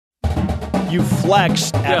You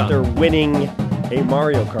flexed after winning a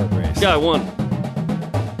Mario Kart race. Yeah, I won.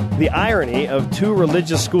 The irony of two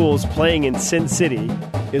religious schools playing in Sin City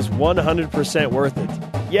is 100% worth it.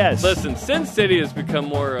 Yes. Listen, Sin City has become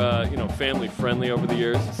more, family friendly over the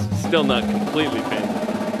years. It's still not completely family.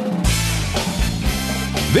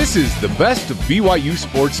 This is the best of BYU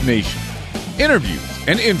Sports Nation. Interviews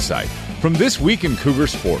and insight from This Week in Cougar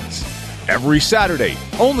Sports. Every Saturday,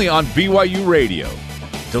 only on BYU Radio.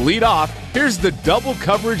 To lead off, here's the double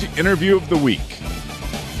coverage interview of the week.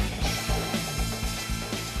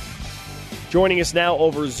 Joining us now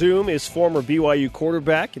over Zoom is former BYU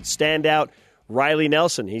quarterback and standout Riley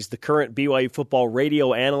Nelson. He's the current BYU football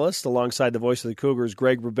radio analyst alongside the voice of the Cougars,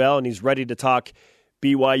 Greg Wrubell, and he's ready to talk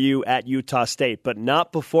BYU at Utah State. But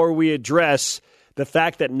not before we address the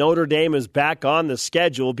fact that Notre Dame is back on the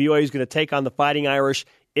schedule. BYU is going to take on the Fighting Irish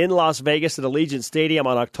in Las Vegas at Allegiant Stadium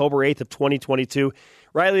on October 8th of 2022.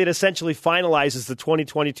 Riley, it essentially finalizes the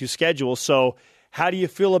 2022 schedule, so how do you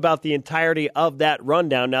feel about the entirety of that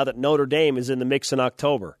rundown now that Notre Dame is in the mix in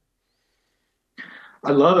October?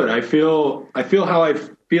 I love it. I feel how I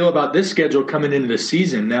feel about this schedule coming into the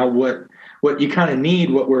season. Now, what you kind of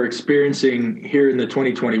need, what we're experiencing here in the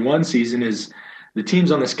 2021 season is the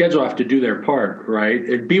teams on the schedule have to do their part, right?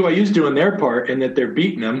 BYU's doing their part in that they're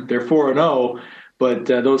beating them. They're 4-0, but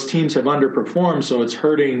those teams have underperformed, so it's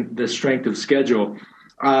hurting the strength of schedule.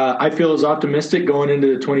 I feel as optimistic going into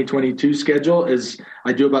the 2022 schedule as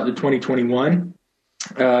I do about the 2021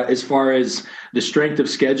 as far as the strength of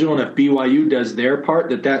schedule. And if BYU does their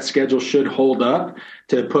part, that schedule should hold up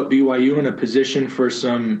to put BYU in a position for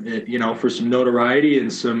some notoriety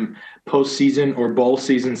and some postseason or bowl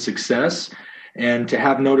season success. And to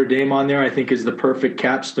have Notre Dame on there, I think, is the perfect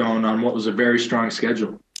capstone on what was a very strong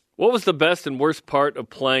schedule. What was the best and worst part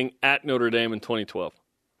of playing at Notre Dame in 2012?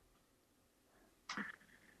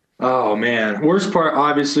 Oh, man. Worst part,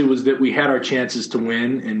 obviously, was that we had our chances to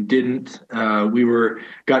win and didn't. We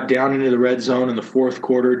got down into the red zone in the fourth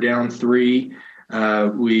quarter, down 3.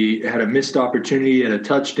 We had a missed opportunity at a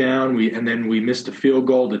touchdown, and then we missed a field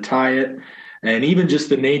goal to tie it. And even just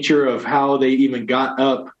the nature of how they even got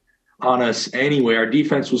up on us anyway. Our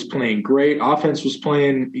defense was playing great. Offense was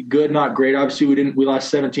playing good, not great. Obviously, we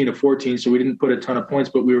lost 17-14, so we didn't put a ton of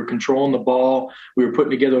points, but we were controlling the ball. We were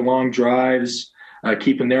putting together long drives.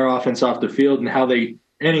 Keeping their offense off the field and how they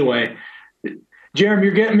 – anyway, Jeremy,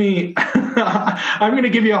 you're getting me – I'm going to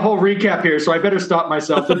give you a whole recap here, so I better stop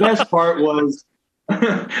myself. The best part was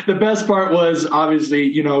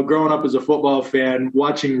obviously, growing up as a football fan,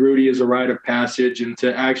 watching Rudy as a rite of passage and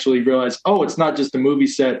to actually realize, it's not just a movie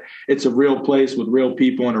set. It's a real place with real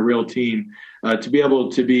people and a real team. To be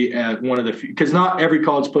able to be at one of the – because not every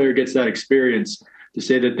college player gets that experience to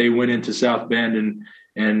say that they went into South Bend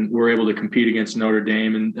and were able to compete against Notre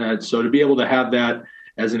Dame. And so to be able to have that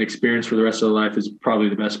as an experience for the rest of their life is probably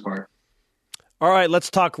the best part. All right, let's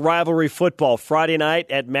talk rivalry football. Friday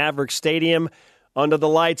night at Maverick Stadium under the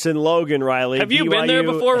lights in Logan, Riley. Have you been there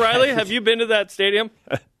before, Riley? Have you been to that stadium?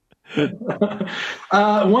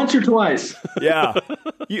 Once or twice. Yeah.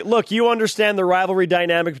 You understand the rivalry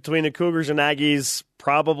dynamic between the Cougars and Aggies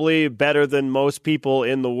probably better than most people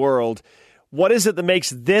in the world. What is it that makes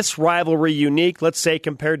this rivalry unique, let's say,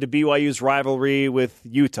 compared to BYU's rivalry with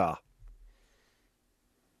Utah?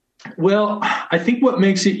 Well, I think what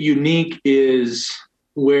makes it unique is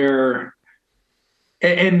where –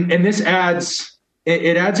 and this adds –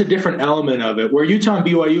 it adds a different element of it, where Utah and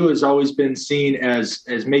BYU has always been seen as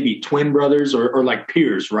maybe twin brothers or like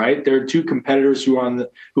peers, right? They're two competitors who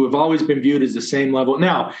have always been viewed as the same level.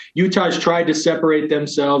 Now, Utah's tried to separate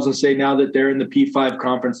themselves and say now that they're in the P5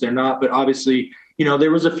 conference, they're not. But obviously,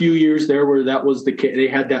 there was a few years there where that was the case. They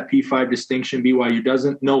had that P5 distinction. BYU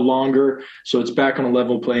doesn't no longer, so it's back on a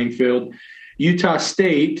level playing field. Utah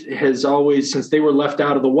State has always, since they were left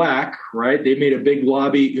out of the WAC, right? They made a big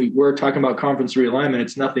lobby. We're talking about conference realignment.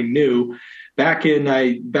 It's nothing new. Back in the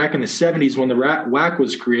 70s when the WAC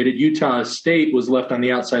was created, Utah State was left on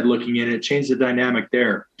the outside looking in. It changed the dynamic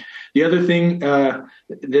there. The other thing that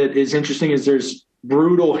is interesting is there's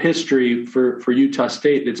brutal history for Utah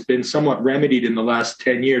State that's been somewhat remedied in the last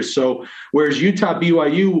 10 years. So whereas Utah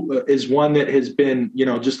BYU is one that has been,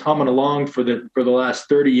 just humming along for the last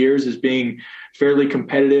 30 years as being fairly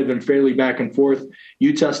competitive and fairly back and forth,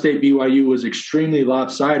 Utah State BYU was extremely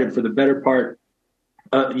lopsided for the better part,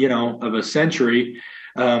 of a century.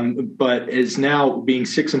 But is now being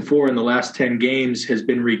 6-4 in the last 10 games has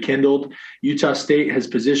been rekindled. Utah State has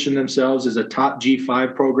positioned themselves as a top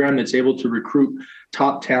G5 program that's able to recruit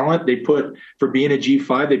top talent. For being a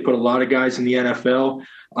G5, they put a lot of guys in the NFL.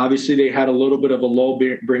 Obviously, they had a little bit of a lull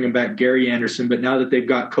bringing back Gary Anderson, but now that they've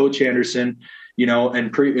got Coach Anderson,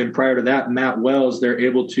 and prior to that, Matt Wells, they're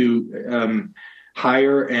able to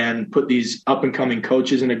hire and put these up-and-coming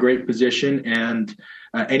coaches in a great position. And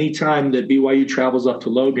anytime that BYU travels up to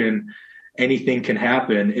Logan, anything can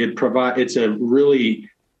happen. It's a really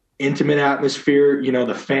intimate atmosphere.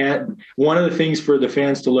 One of the things for the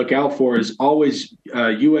fans to look out for is always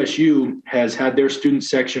USU has had their student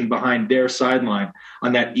section behind their sideline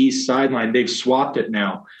on that east sideline. They've swapped it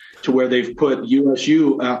now to where they've put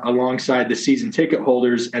USU alongside the season ticket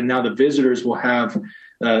holders, and now the visitors will have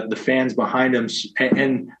the fans behind them.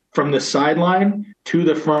 And from the sideline to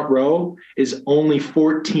the front row is only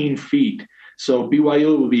 14 feet. So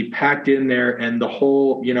BYU will be packed in there, and the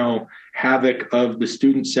whole, havoc of the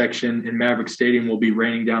student section in Maverick Stadium will be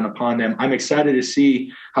raining down upon them. I'm excited to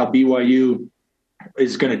see how BYU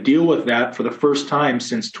is going to deal with that for the first time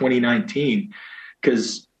since 2019,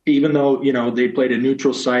 because even though, they played a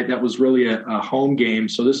neutral site, that was really a home game.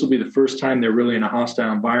 So this will be the first time they're really in a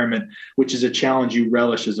hostile environment, which is a challenge you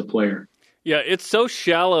relish as a player. Yeah, it's so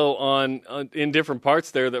shallow in different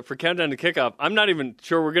parts there that for countdown to kickoff, I'm not even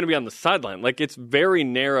sure we're going to be on the sideline. Like, it's very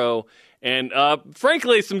narrow, and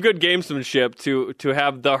frankly, some good gamesmanship to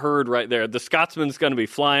have the herd right there. The Scotsman's going to be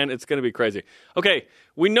flying. It's going to be crazy. Okay,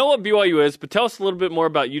 we know what BYU is, but tell us a little bit more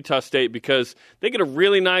about Utah State, because they get a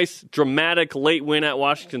really nice, dramatic late win at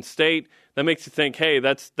Washington State. That makes you think, hey,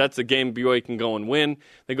 that's a game BYU can go and win.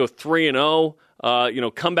 They go 3-0.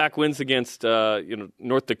 Comeback wins against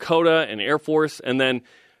North Dakota and Air Force, and then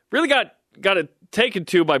really got it taken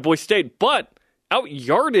to by Boise State, but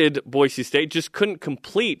out-yarded Boise State, just couldn't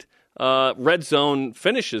complete red zone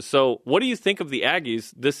finishes. So what do you think of the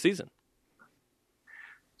Aggies this season?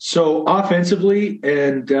 So offensively,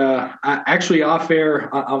 and actually off air,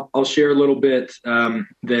 I'll share a little bit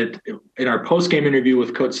that in our post-game interview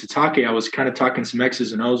with Coach Satake, I was kind of talking some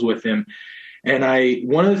X's and O's with him. And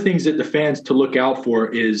one of the things that the fans to look out for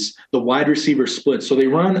is the wide receiver split. So they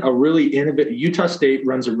run a really innovative – Utah State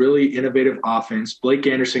runs a really innovative offense. Blake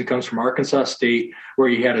Anderson comes from Arkansas State, where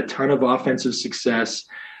he had a ton of offensive success.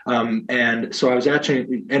 And so I was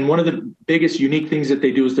actually – and one of the biggest unique things that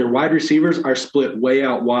they do is their wide receivers are split way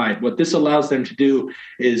out wide. What this allows them to do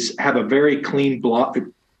is have a very clean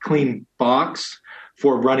box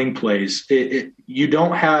for running plays. You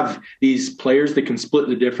don't have these players that can split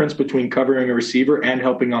the difference between covering a receiver and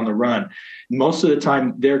helping on the run. Most of the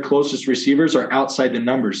time, their closest receivers are outside the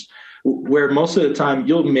numbers, where most of the time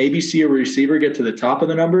you'll maybe see a receiver get to the top of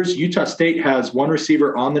the numbers. Utah State has one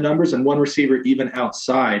receiver on the numbers and one receiver even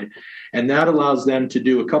outside, and that allows them to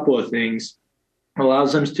do a couple of things. It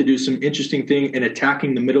allows them to do some interesting thing in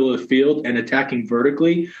attacking the middle of the field and attacking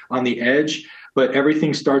vertically on the edge. But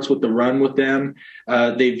everything starts with the run with them.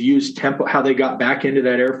 They've used tempo. How they got back into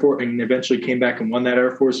that Air Force and eventually came back and won that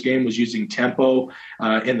Air Force game was using tempo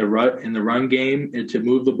in the run game to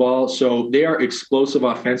move the ball. So they are explosive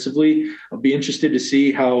offensively. I'll be interested to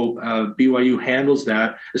see how BYU handles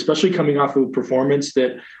that, especially coming off of a performance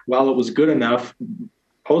that, while it was good enough,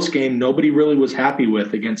 post-game nobody really was happy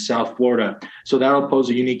with against South Florida. So that'll pose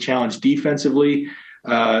a unique challenge defensively.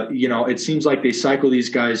 It seems like they cycle these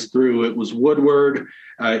guys through. It was Woodward.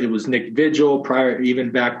 It was Nick Vigil even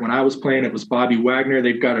back when I was playing. It was Bobby Wagner.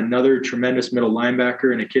 They've got another tremendous middle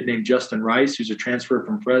linebacker and a kid named Justin Rice, who's a transfer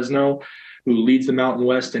from Fresno, who leads the Mountain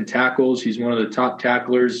West in tackles. He's one of the top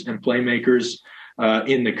tacklers and playmakers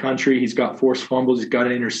in the country. He's got forced fumbles. He's got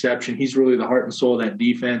an interception. He's really the heart and soul of that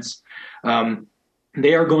defense.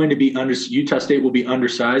 They are going to be Utah State will be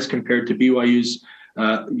undersized compared to BYU's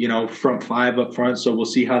front five up front. So we'll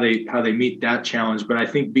see how they meet that challenge. But I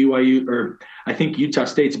think Utah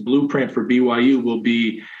State's blueprint for BYU will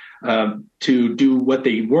be to do what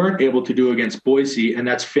they weren't able to do against Boise, and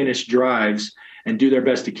that's finish drives and do their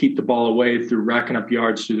best to keep the ball away through racking up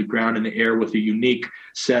yards through the ground and the air with a unique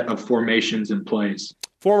set of formations and plays.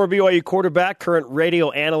 Former BYU quarterback, current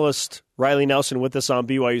radio analyst Riley Nelson with us on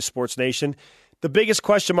BYU Sports Nation. The biggest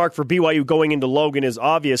question mark for BYU going into Logan is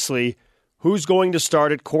obviously who's going to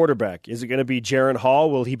start at quarterback. Is it going to be Jaren Hall?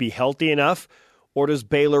 Will he be healthy enough? Or does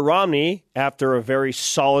Baylor Romney, after a very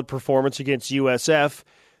solid performance against USF,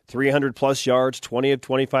 300-plus yards, 20 of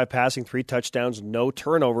 25 passing, 3 touchdowns, no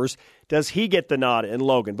turnovers, does he get the nod in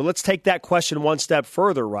Logan? But let's take that question one step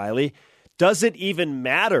further, Riley. Does it even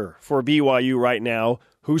matter for BYU right now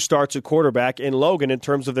who starts at quarterback in Logan in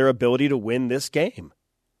terms of their ability to win this game?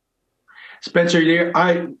 Spencer,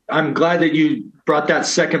 I'm glad that you brought that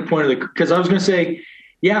second point because I was going to say,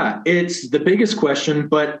 yeah, it's the biggest question,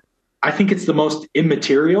 but I think it's the most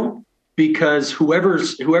immaterial because whoever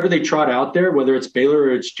they trot out there, whether it's Baylor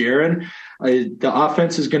or it's Jaren, the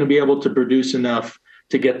offense is going to be able to produce enough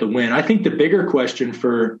to get the win. I think the bigger question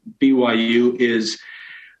for BYU is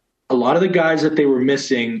a lot of the guys that they were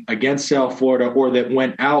missing against South Florida or that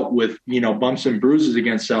went out with, bumps and bruises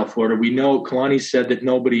against South Florida. We know Kalani said that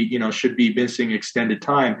nobody, should be missing extended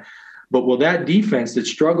time. But will that defense that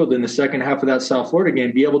struggled in the second half of that South Florida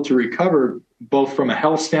game be able to recover both from a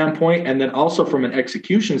health standpoint and then also from an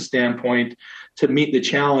execution standpoint to meet the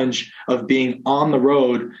challenge of being on the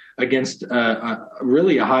road against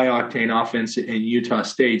really a high-octane offense in Utah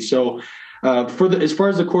State? So as far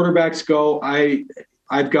as the quarterbacks go,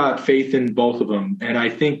 I've got faith in both of them. And I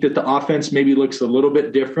think that the offense maybe looks a little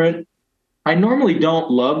bit different. I normally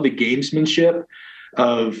don't love the gamesmanship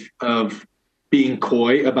of being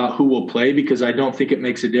coy about who will play because I don't think it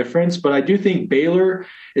makes a difference. But I do think Baylor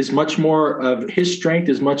is much more of his strength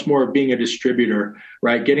is much more of being a distributor,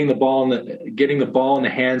 right? Getting the ball in the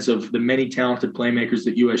hands of the many talented playmakers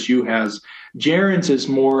that USU has. Jaren's is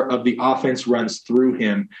more of the offense runs through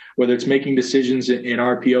him, whether it's making decisions in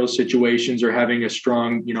RPO situations or having a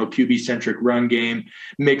strong, QB-centric run game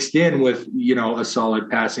mixed in with, a solid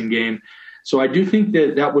passing game. So I do think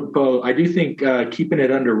that would – I do think keeping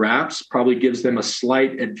it under wraps probably gives them a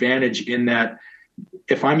slight advantage in that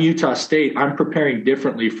if I'm Utah State, I'm preparing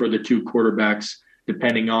differently for the two quarterbacks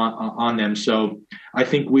depending on them. So I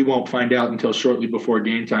think we won't find out until shortly before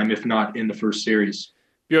game time, if not in the first series.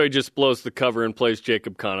 BYU just blows the cover and plays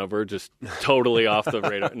Jacob Conover, just totally off the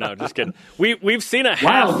radar. No, just kidding. We've seen a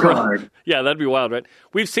half. Yeah, that'd be wild, right?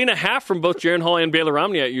 We've seen a half from both Jaren Hall and Baylor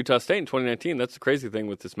Romney at Utah State in 2019. That's the crazy thing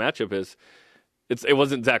with this matchup is it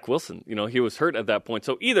wasn't Zach Wilson. He was hurt at that point.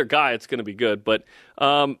 So either guy, it's going to be good. But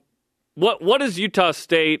what is Utah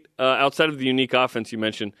State, outside of the unique offense you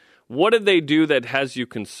mentioned, what did they do that has you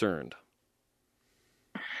concerned?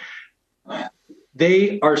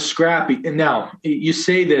 They are scrappy. And now you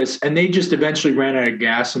say this, and they just eventually ran out of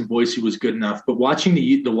gas and Boise was good enough. But watching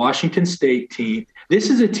the Washington State team, this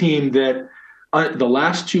is a team that the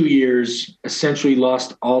last 2 years essentially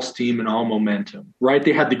lost all steam and all momentum, right?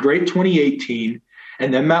 They had the great 2018,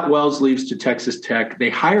 and then Matt Wells leaves to Texas Tech. They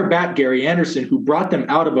hire back Gary Anderson, who brought them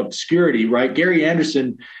out of obscurity, right? Gary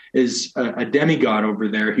Anderson is a demigod over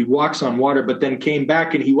there. He walks on water, but then came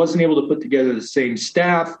back and he wasn't able to put together the same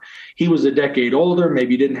staff. He was a decade older,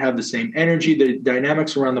 maybe didn't have the same energy. The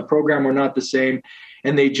dynamics around the program were not the same,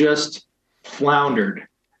 and they just floundered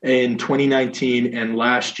in 2019 and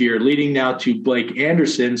last year, leading now to Blake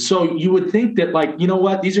Anderson. So you would think that,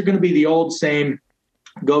 these are going to be the old same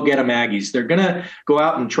go get 'em Aggies. They're going to go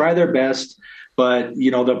out and try their best, but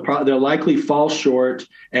they'll likely fall short.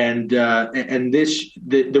 And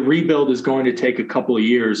the rebuild is going to take a couple of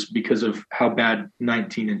years because of how bad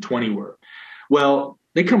 19 and 20 were. Well,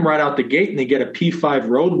 they come right out the gate and they get a P5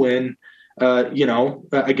 road win. They get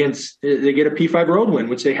a P5 road win,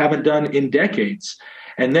 which they haven't done in decades.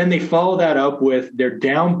 And then they follow that up with they're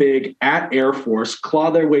down big at Air Force,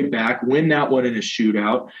 claw their way back, win that one in a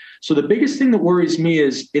shootout. So the biggest thing that worries me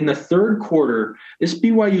is in the third quarter, this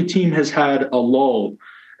BYU team has had a lull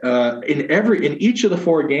in each of the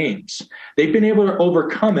four games. They've been able to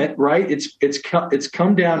overcome it, right? It's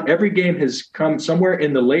come down. Every game has come somewhere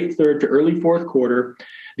in the late third to early fourth quarter.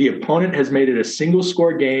 The opponent has made it a single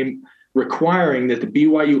score game, requiring that the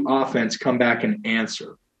BYU offense come back and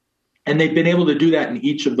answer. And they've been able to do that in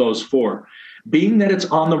each of those four. Being that it's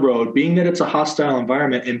on the road, being that it's a hostile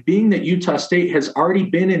environment, and being that Utah State has already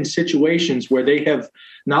been in situations where they have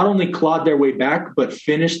not only clawed their way back, but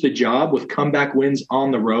finished the job with comeback wins on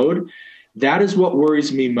the road, that is what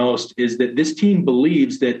worries me most, is that this team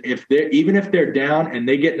believes that even if they're down and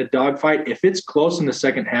they get in a dogfight, if it's close in the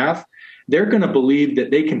second half, they're going to believe that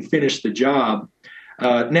they can finish the job.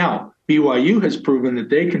 Now, BYU has proven that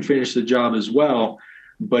they can finish the job as well.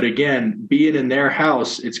 But again, being in their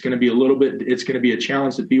house, it's going to be a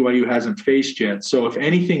challenge that BYU hasn't faced yet. So if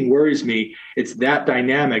anything worries me, it's that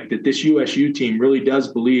dynamic that this USU team really does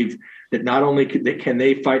believe that not only can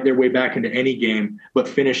they fight their way back into any game, but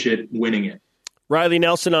finish it winning it. Riley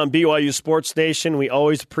Nelson on BYU Sports Nation. We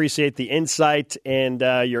always appreciate the insight and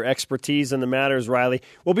your expertise in the matters, Riley.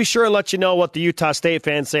 We'll be sure to let you know what the Utah State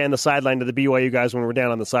fans say on the sideline to the BYU guys when we're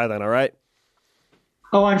down on the sideline, all right?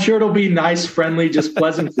 Oh, I'm sure it'll be nice, friendly, just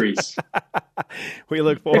pleasantries. We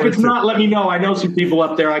look forward to it. If it's not, let me know. I know some people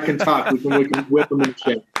up there I can talk. We can whip them and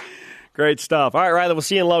shit. Great stuff. All right, Riley, we'll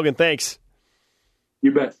see you in Logan. Thanks.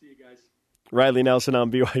 You bet. See you guys. Riley Nelson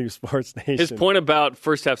on BYU Sports Nation. His point about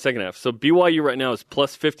first half, second half. So BYU right now is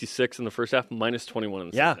plus 56 in the first half, minus 21 in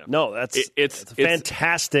the second half. No, it's a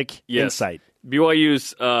fantastic insight.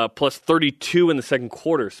 BYU's plus 32 in the second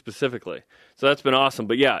quarter specifically. So that's been awesome.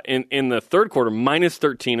 But yeah, in the third quarter, minus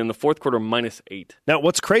 13. In the fourth quarter, minus 8. Now,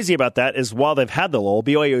 what's crazy about that is while they've had the lull,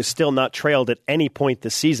 BYU is still not trailed at any point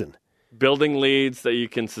this season. Building leads that you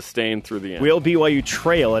can sustain through the end. Will BYU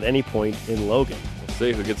trail at any point in Logan? We'll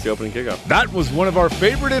see who gets the opening kickoff. That was one of our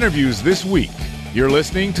favorite interviews this week. You're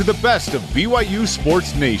listening to the best of BYU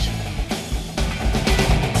Sports Nation.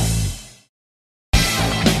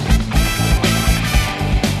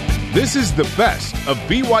 This is the best of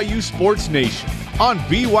BYU Sports Nation on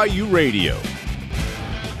BYU Radio.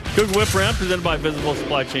 Cougar Whip Round presented by Visible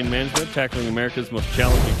Supply Chain Management, tackling America's most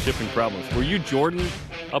challenging shipping problems. Were you Jordan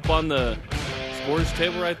up on the scores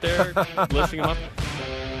table right there, listing them up?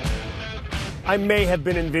 I may have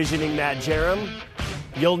been envisioning that, Jerem.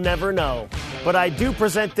 You'll never know. But I do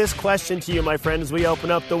present this question to you, my friend, as we open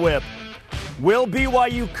up the whip. Will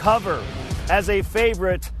BYU cover as a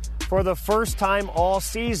favorite for the first time all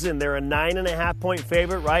season? They're a 9.5-point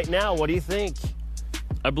favorite right now. What do you think?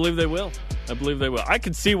 I believe they will. I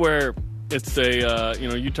could see where it's a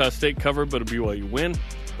Utah State cover, but a BYU win.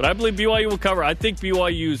 But I believe BYU will cover. I think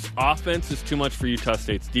BYU's offense is too much for Utah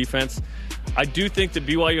State's defense. I do think that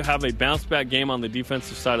BYU have a bounce-back game on the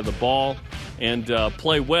defensive side of the ball and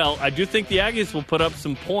play well. I do think the Aggies will put up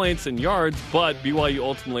some points and yards, but BYU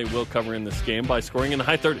ultimately will cover in this game by scoring in the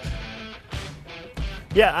high 30s.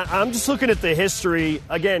 Yeah, I'm just looking at the history,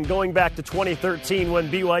 again, going back to 2013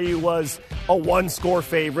 when BYU was a one-score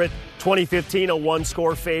favorite, 2015 a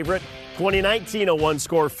one-score favorite, 2019 a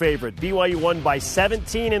one-score favorite. BYU won by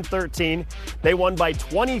 17 in 13. They won by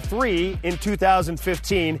 23 in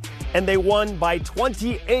 2015, and they won by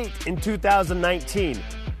 28 in 2019.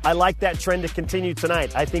 I like that trend to continue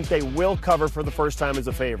tonight. I think they will cover for the first time as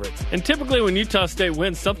a favorite. And typically when Utah State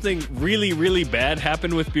wins, something really, really bad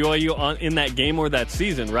happened with BYU in that game or that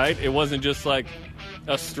season, right? It wasn't just like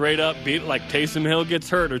a straight-up beat, like Taysom Hill gets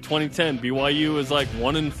hurt, or 2010, BYU is like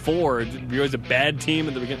 1-4. BYU's a bad team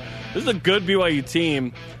at the beginning. This is a good BYU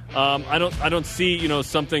team. I don't see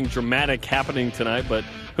something dramatic happening tonight, but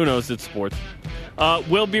who knows? It's sports.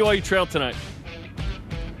 Will BYU trail tonight?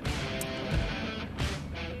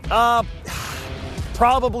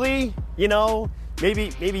 Probably,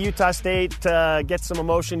 maybe Utah State gets some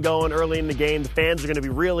emotion going early in the game. The fans are going to be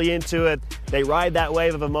really into it. They ride that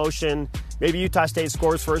wave of emotion. Maybe Utah State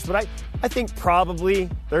scores first, but I think probably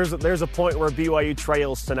there's a point where BYU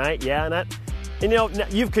trails tonight. Yeah,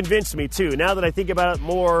 and you've convinced me too. Now that I think about it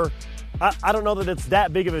more, I don't know that it's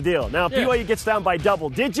that big of a deal. Now, if BYU gets down by double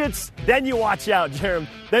digits, then you watch out, Jerem.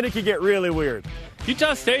 Then it could get really weird.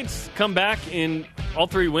 Utah State's come back in all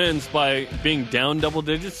 3 wins by being down double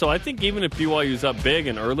digits, so I think even if BYU's up big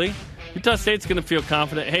and early, Utah State's going to feel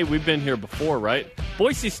confident. Hey, we've been here before, right?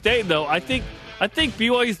 Boise State, though, I think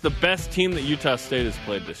BYU's the best team that Utah State has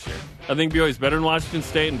played this year. I think BYU's better than Washington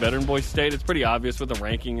State and better than Boise State. It's pretty obvious with the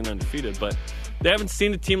ranking and undefeated, but they haven't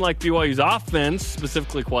seen a team like BYU's offense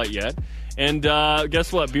specifically quite yet. And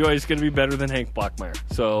guess what? BYU is going to be better than Hank Bachmeier.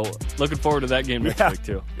 So looking forward to that game next week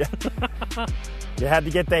too. Yeah. They had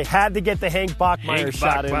to get the Hank Bachmeier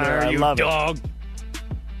shot in there. I love it.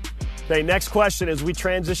 Okay, next question as we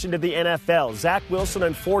transition to the NFL. Zach Wilson,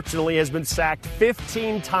 unfortunately, has been sacked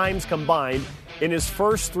 15 times combined in his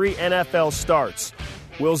first 3 NFL starts.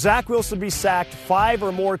 Will Zach Wilson be sacked 5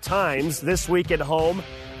 or more times this week at home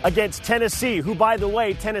against Tennessee, who, by the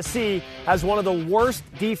way, Tennessee has one of the worst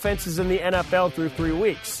defenses in the NFL through 3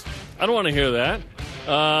 weeks? I don't want to hear that.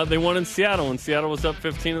 They won in Seattle, and Seattle was up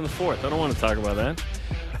 15 in the fourth. I don't want to talk about that.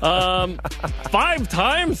 5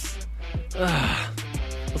 times?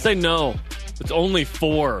 I'll say no. It's only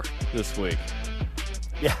 4 this week.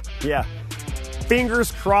 Yeah.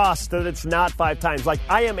 Fingers crossed that it's not 5 times. Like,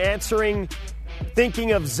 I am answering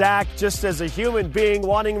thinking of Zach just as a human being,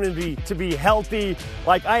 wanting him to be healthy.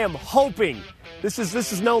 Like, I am hoping. This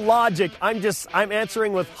is no logic. I'm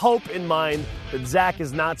answering with hope in mind that Zach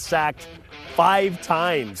is not sacked 5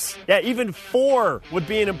 times. Yeah, even 4 would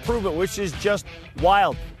be an improvement, which is just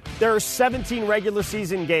wild. There are 17 regular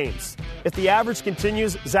season games. If the average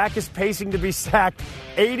continues, Zach is pacing to be sacked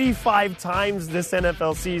 85 times this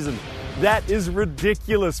NFL season. That is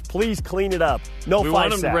ridiculous. Please clean it up. No 5 sacks. We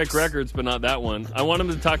want him to break records, but not that one. I want him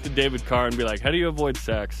to talk to David Carr and be like, how do you avoid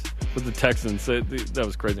sacks with the Texans? That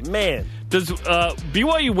was crazy. Man. Does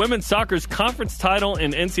BYU women's soccer's conference title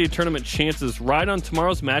and NCAA tournament chances ride on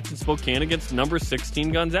tomorrow's match in Spokane against number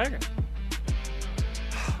 16 Gonzaga?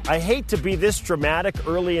 I hate to be this dramatic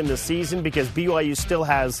early in the season because BYU still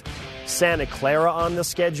has Santa Clara on the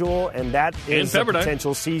schedule, and that is a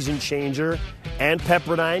potential season changer. And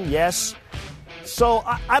Pepperdine, yes. So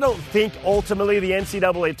I don't think ultimately the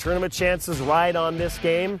NCAA tournament chances ride on this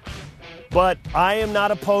game. But I am not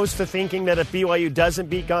opposed to thinking that if BYU doesn't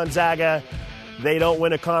beat Gonzaga, they don't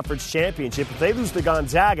win a conference championship. If they lose to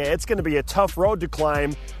Gonzaga, it's going to be a tough road to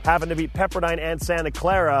climb, having to beat Pepperdine and Santa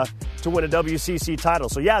Clara to win a WCC title.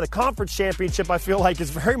 So, yeah, the conference championship, I feel like, is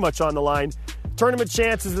very much on the line. Tournament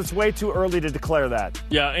chances, it's way too early to declare that.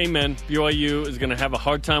 Yeah, amen. BYU is going to have a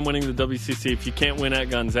hard time winning the WCC if you can't win at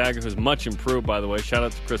Gonzaga, who's much improved, by the way. Shout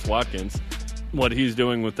out to Chris Watkins, what he's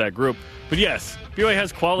doing with that group. But, yes, BYU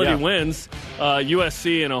has quality wins.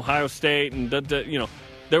 USC and Ohio State, and,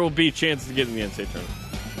 there will be chances to get in the NCAA tournament.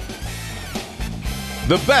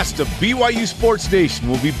 The best of BYU Sports Nation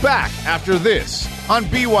will be back after this on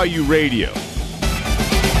BYU Radio.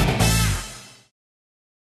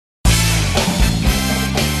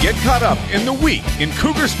 Get caught up in the week in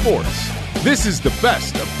Cougar sports. This is the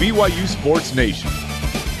best of BYU Sports Nation.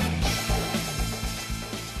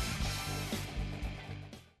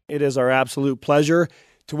 It is our absolute pleasure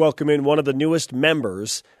to welcome in one of the newest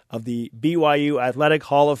members of the BYU Athletic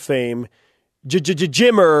Hall of Fame.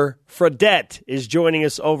 Jimmer Fredette is joining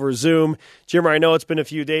us over Zoom. Jimmer, I know it's been a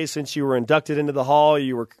few days since you were inducted into the Hall.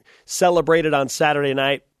 You were celebrated on Saturday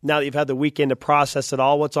night. Now that you've had the weekend to process it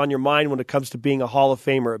all, what's on your mind when it comes to being a Hall of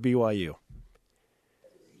Famer at BYU?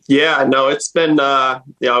 Yeah, no, it's been,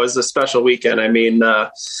 it was a special weekend. I mean, had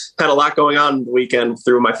a lot going on the weekend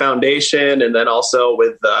through my foundation, and then also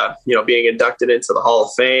with, being inducted into the Hall of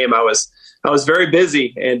Fame. I was very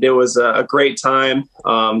busy, and it was a great time.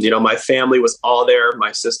 My family was all there,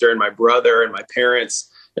 my sister and my brother and my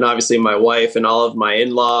parents, and obviously my wife and all of my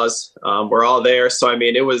in-laws were all there. So, I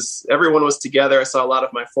mean, everyone was together. I saw a lot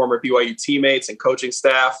of my former BYU teammates and coaching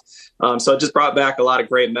staff. So it just brought back a lot of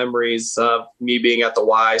great memories of me being at the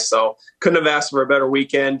Y. So couldn't have asked for a better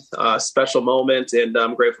weekend, special moment, and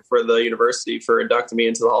I'm grateful for the university for inducting me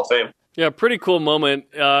into the Hall of Fame. Yeah, pretty cool moment.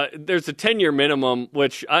 There's a 10-year minimum,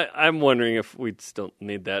 which I'm wondering if we'd still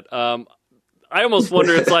need that. I almost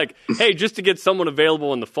wonder, it's like, hey, just to get someone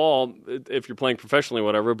available in the fall, if you're playing professionally or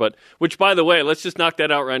whatever. But, which, by the way, let's just knock that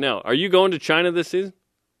out right now. Are you going to China this season?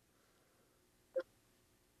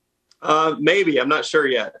 Maybe. I'm not sure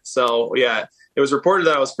yet. So, yeah, it was reported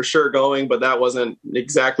that I was for sure going, but that wasn't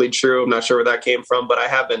exactly true. I'm not sure where that came from, but I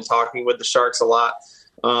have been talking with the Sharks a lot.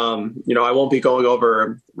 I won't be going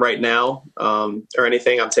over right now or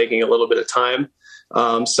anything. I'm taking a little bit of time.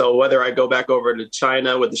 So whether I go back over to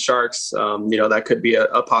China with the Sharks, that could be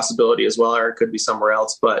a possibility as well, or it could be somewhere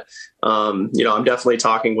else. But, I'm definitely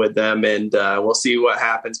talking with them, and we'll see what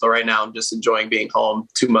happens. But right now I'm just enjoying being home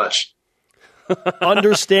too much.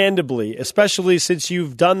 Understandably, especially since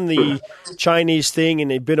you've done the Chinese thing and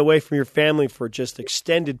you've been away from your family for just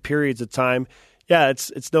extended periods of time. Yeah,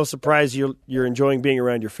 it's no surprise you're enjoying being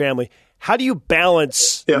around your family. How do you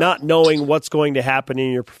balance not knowing what's going to happen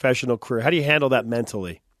in your professional career? How do you handle that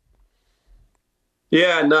mentally?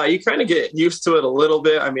 Yeah, no, you kind of get used to it a little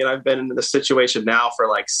bit. I mean, I've been in this situation now for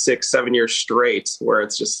like 6-7 years straight, where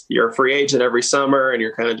it's just you're a free agent every summer and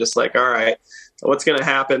you're kind of just like, all right, what's going to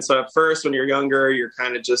happen? So at first, when you're younger, you're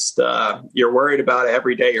kind of just, you're worried about it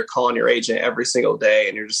every day. You're calling your agent every single day,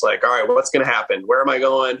 and you're just like, all right, what's going to happen? Where am I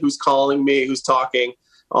going? Who's calling me? Who's talking?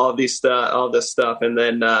 All this stuff. And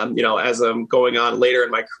then, as I'm going on later in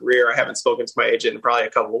my career, I haven't spoken to my agent in probably a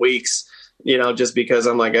couple of weeks, just because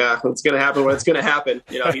I'm like, what's going to happen when it's going to happen?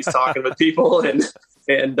 He's talking with people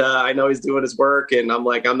and I know he's doing his work, and I'm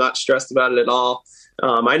like, I'm not stressed about it at all.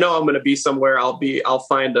 I know I'm going to be somewhere. I'll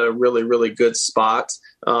find a really, really good spot.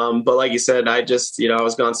 But like you said, I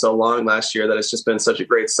was gone so long last year that it's just been such a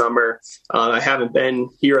great summer. I haven't been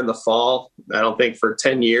here in the fall, I don't think, for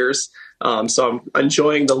 10 years. So I'm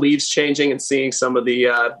enjoying the leaves changing and seeing some of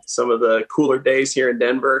the cooler days here in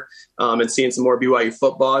Denver, and seeing some more BYU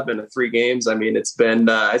football. I've been to 3 games. I mean, it's been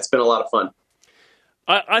a lot of fun.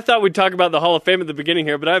 I thought we'd talk about the Hall of Fame at the beginning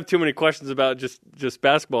here, but I have too many questions about just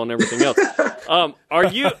basketball and everything else. Are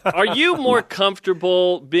you more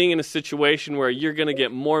comfortable being in a situation where you're going to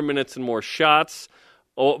get more minutes and more shots,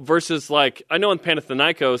 versus, like, I know in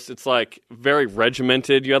Panathinaikos it's like very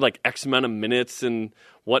regimented. You had like X amount of minutes and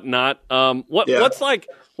whatnot. What's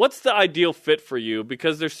the ideal fit for you?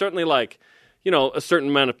 Because there's certainly like, a certain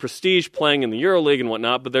amount of prestige playing in the EuroLeague and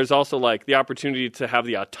whatnot, but there's also like the opportunity to have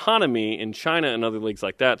the autonomy in China and other leagues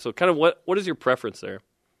like that. So kind of what is your preference there?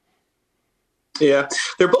 Yeah,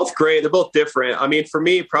 they're both great. They're both different. I mean, for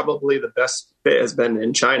me, probably the best fit has been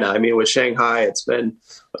in China. I mean, with Shanghai, it's been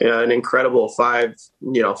an incredible 4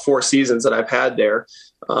 seasons that I've had there.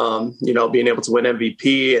 Being able to win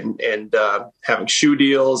MVP and having shoe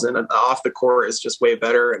deals and off the court is just way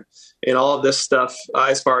better. And all of this stuff,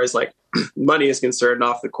 as far as like money is concerned,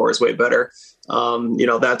 off the court is way better.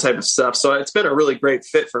 That type of stuff. So it's been a really great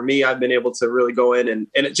fit for me. I've been able to really go in and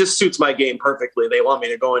it just suits my game perfectly. They want me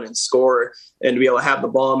to go in and score and to be able to have the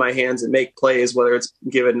ball in my hands and make plays, whether it's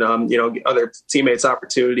giving, other teammates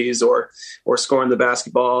opportunities or scoring the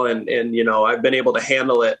basketball. And I've been able to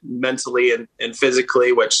handle it mentally and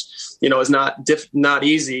physically, which, is not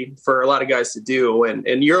easy for a lot of guys to do. And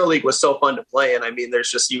EuroLeague was so fun to play. And I mean,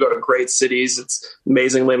 you go to great cities. It's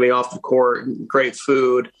amazing living off the court, great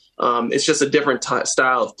food. It's just a different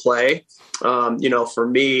style of play. For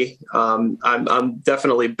me, I'm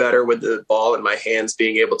definitely better with the ball in my hands,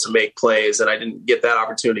 being able to make plays. And I didn't get that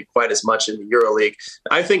opportunity quite as much in the EuroLeague.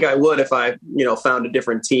 I think I would if I, found a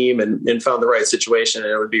different team and found the right situation,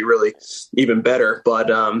 and it would be really even better. But,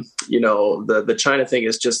 the China thing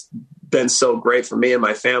has just been so great for me and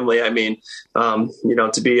my family. I mean,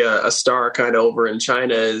 to be a star kind of over in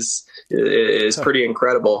China is pretty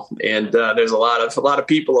incredible. And there's a lot of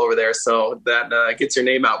people over there, so that gets your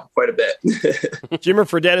name out quite a bit. Jimmer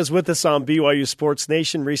Fredette is with us on BYU Sports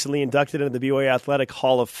Nation, recently inducted into the BYU Athletic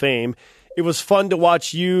Hall of Fame. It was fun to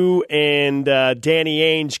watch you and Danny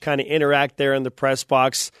Ainge kind of interact there in the press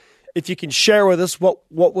box. If you can share with us, what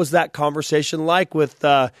was that conversation like with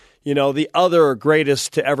the other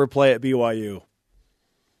greatest to ever play at BYU?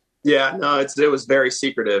 Yeah, no, it was very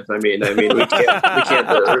secretive. I mean, we can't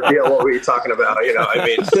reveal what we were talking about.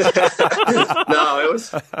 No,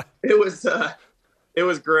 it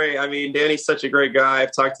was great. I mean, Danny's such a great guy.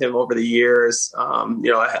 I've talked to him over the years.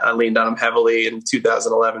 I leaned on him heavily in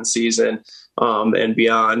 2011 season and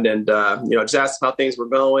beyond, and just asked him how things were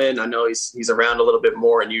going. I know he's around a little bit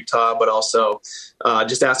more in Utah, but also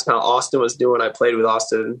just asked him how Austin was doing. I played with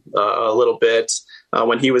Austin a little bit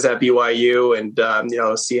when he was at BYU, and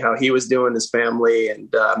see how he was doing, his family,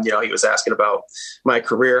 and he was asking about my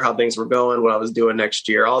career, how things were going, what I was doing next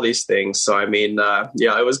year, all these things. So I mean,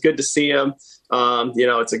 it was good to see him.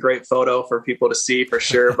 It's a great photo for people to see for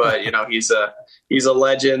sure, but he's a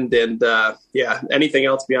legend, and anything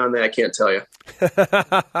else beyond that, I can't tell you.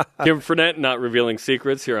 Jim Fredette, not revealing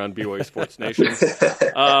secrets here on BYU Sports Nation.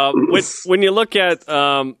 When you look at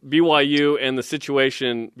BYU and the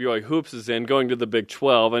situation BYU Hoops is in, going to the Big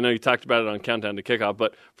 12, I know you talked about it on Countdown to Kickoff,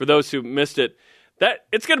 but for those who missed it, that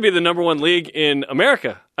it's going to be the number one league in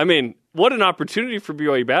America. I mean, what an opportunity for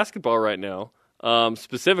BYU basketball right now.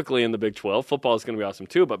 Specifically in the Big 12. Football is going to be awesome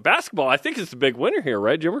too, but basketball, I think, is the big winner here,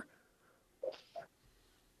 right, Jimmer?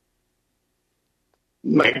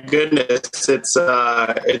 My goodness, it's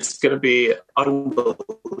going to be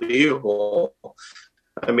unbelievable.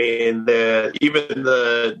 I mean, even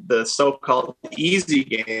the so-called easy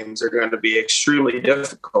games are going to be extremely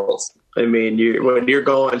difficult. I mean, when you're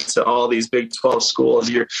going to all these Big 12 schools,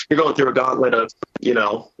 you're going through a gauntlet of,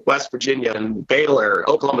 West Virginia and Baylor,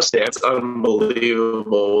 Oklahoma State. It's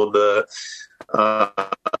unbelievable. The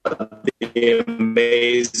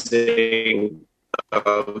amazing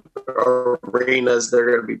arenas they're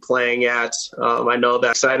going to be playing at. I know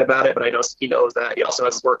that excited about it, but I know he knows that he also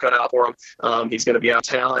has his work cut out for him. He's going to be out of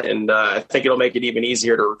talent, and I think it'll make it even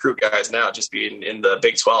easier to recruit guys now. Just being in the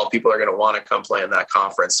Big 12, people are going to want to come play in that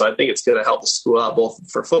conference. So I think it's going to help the school out both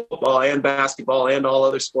for football and basketball and all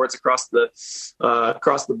other sports across the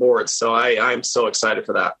board. So I'm so excited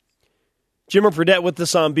for that. Jimmer Fredette with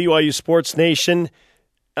us on BYU Sports Nation.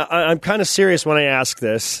 I'm kind of serious when I ask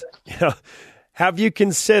this. Have you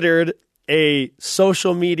considered a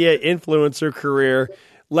social media influencer career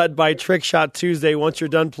led by Trick Shot Tuesday once you're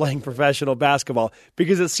done playing professional basketball?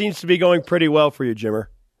 Because it seems to be going pretty well for you, Jimmer.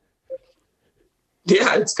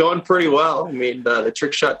 Yeah, it's going pretty well. I mean, the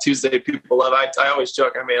Trick Shot Tuesday people love it. I always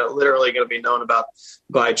joke, I'm literally going to be known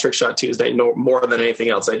by Trick Shot Tuesday more than anything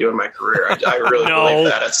else I do in my career. I really believe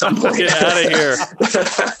that at some point. Get out of here.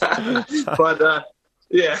 But,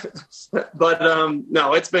 yeah, but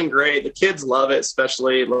no, it's been great. The kids love it,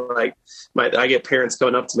 especially like I get parents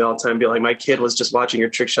going up to me all the time and be like, my kid was just watching your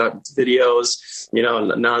Trick Shot videos,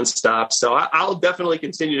 nonstop. So I'll definitely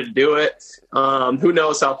continue to do it. Who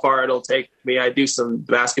knows how far it'll take me. I do some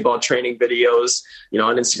basketball training videos,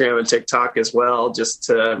 on Instagram and TikTok as well, just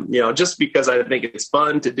to, just because I think it's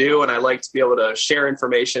fun to do. And I like to be able to share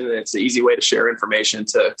information, and it's an easy way to share information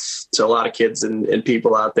to a lot of kids and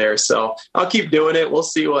people out there. So I'll keep doing it. We'll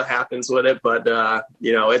see what happens with it. But,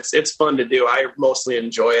 it's fun to do. I mostly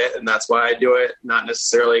enjoy it, and that's why I do it. Not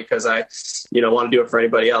necessarily because I, want to do it for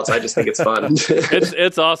anybody else. I just think it's fun.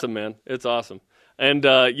 It's awesome, man. It's awesome. And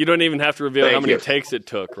you don't even have to reveal how many takes it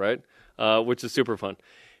took, right? Which is super fun.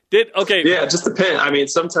 Yeah, it just depends. I mean,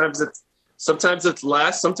 sometimes it's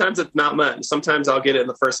less, sometimes it's not much. Sometimes I'll get it in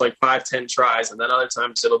the first 5-10 tries, and then other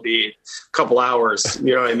times it'll be a couple hours.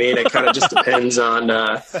 You know what I mean? It kind of just depends on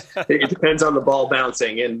it depends on the ball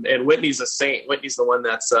bouncing. And Whitney's a saint. Whitney's the one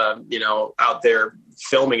that's out there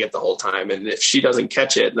filming it the whole time, and if she doesn't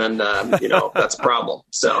catch it, then that's a problem.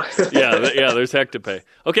 So yeah, there's heck to pay.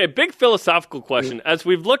 Okay, big philosophical question. As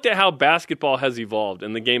we've looked at how basketball has evolved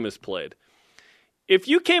and the game is played, if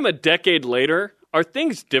you came a decade later, are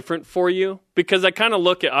things different for you? Because I kind of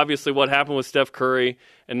look at obviously what happened with Steph Curry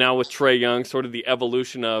and now with Trae Young, sort of the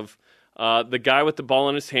evolution of the guy with the ball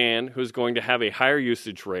in his hand who's going to have a higher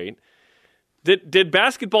usage rate. Did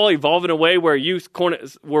basketball evolve in a way where you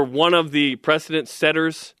were one of the precedent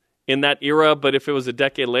setters in that era, but if it was a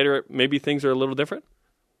decade later, maybe things are a little different?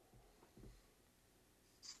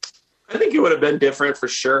 I think it would have been different for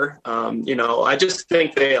sure. I just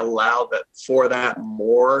think they allow that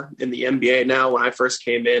more in the NBA now. When I first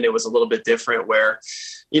came in, it was a little bit different where,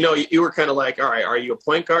 you were kind of like, all right, are you a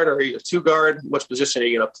point guard or are you a two guard? Which position are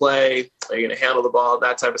you going to play? Are you going to handle the ball?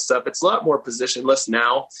 That type of stuff. It's a lot more positionless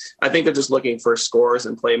now. I think they're just looking for scorers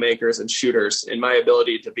and playmakers and shooters. In my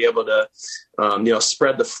ability to be able to,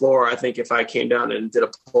 spread the floor. I think if I came down and did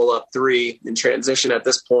a pull-up three in transition at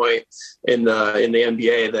this point in the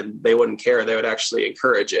NBA, then they wouldn't care. They would actually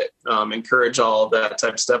encourage it, encourage all of that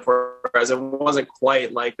type of stuff. Whereas it wasn't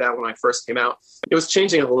quite like that when I first came out. It was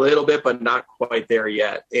changing a little bit, but not quite there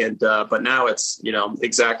yet. And but now it's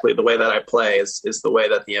exactly the way that I play is the way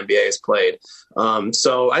that the NBA is played.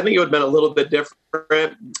 So I think it would have been a little bit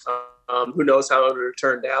different. Who knows how it would have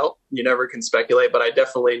turned out? You never can speculate, but I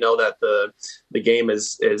definitely know that the game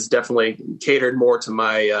is definitely catered more to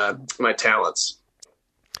my talents.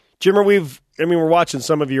 Jimmer, we're watching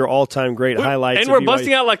some of your all-time great highlights. And we're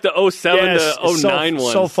busting out like the 07 to 09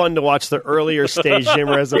 ones. So fun to watch the earlier stage,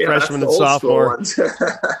 Jimmer, as a freshman and sophomore.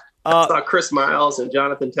 I saw Chris Miles and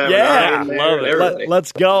Jonathan Tavernier. Yeah, love it.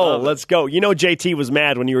 Let's go. Let's go. JT was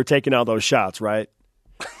mad when you were taking all those shots, right?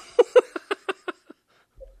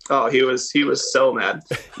 Oh, he was so mad.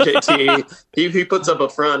 JT, he puts up a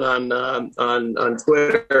front on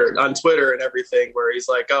Twitter and everything where he's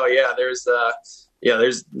like, oh yeah,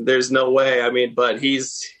 there's no way. I mean, but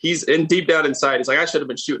he's in deep down inside. He's like, I should have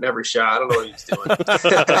been shooting every shot. I don't know what he's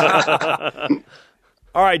doing.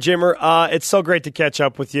 All right, Jimmer, it's so great to catch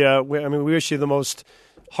up with you. We wish you the most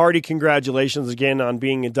hearty congratulations again on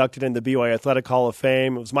being inducted into the BYU Athletic Hall of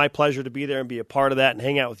Fame. It was my pleasure to be there and be a part of that and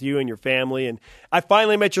hang out with you and your family. And I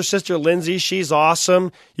finally met your sister, Lindsay. She's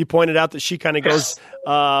awesome. You pointed out that she kind of goes,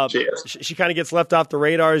 she kind of gets left off the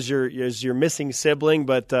radar as your missing sibling.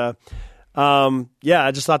 But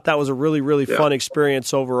I just thought that was a really, really fun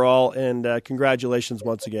experience overall. And congratulations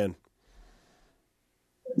once again.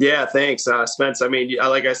 Yeah, thanks, Spence. I mean,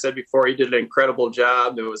 like I said before, you did an incredible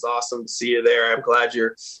job. It was awesome to see you there. I'm glad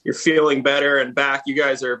you're feeling better and back. You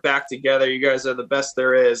guys are back together. You guys are the best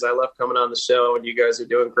there is. I love coming on the show, and you guys are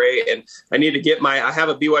doing great. And I need to get I have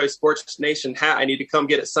a BYU Sports Nation hat. I need to come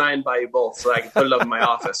get it signed by you both so I can put it up in my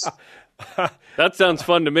office. That sounds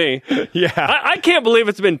fun to me. Yeah, I can't believe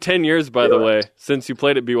it's been 10 years, by the way, since you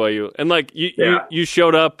played at BYU. And you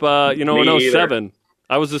showed up, in 07.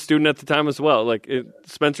 I was a student at the time as well.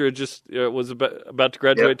 Spencer had just was about to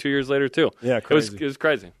graduate 2 years later too. Yeah, crazy. It was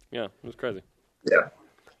crazy. Yeah, it was crazy. Yeah.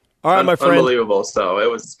 All right, my friend. Unbelievable. So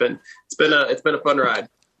it's been a fun ride.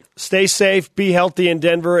 Stay safe. Be healthy in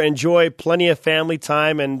Denver. Enjoy plenty of family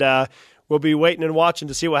time, and we'll be waiting and watching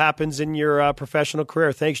to see what happens in your professional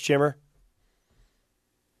career. Thanks, Jimmer.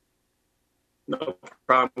 No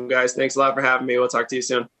problem, guys. Thanks a lot for having me. We'll talk to you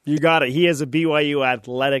soon. You got it. He is a BYU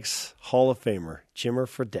Athletics Hall of Famer, Jimmer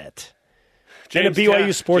Fredette. And a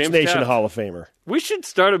BYU Sports Nation Hall of Famer. We should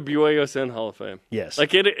start a BYUSN Hall of Fame. Yes.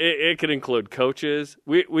 It could include coaches.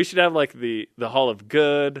 We should have the Hall of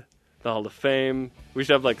Good, the Hall of Fame. We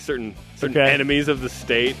should have certain enemies of the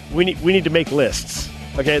state. We need to make lists.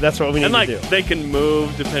 Okay, that's what we need to do. They can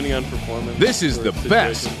move depending on performance. This is the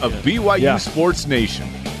best of BYU Sports Nation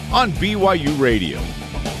on BYU Radio.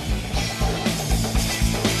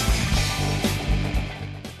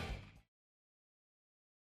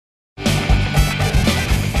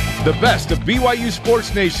 The best of BYU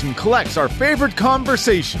Sports Nation collects our favorite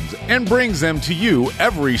conversations and brings them to you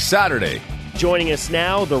every Saturday. Joining us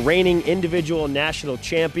now, the reigning individual national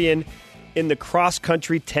champion in the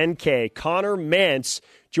cross-country 10K, Conner Mantz,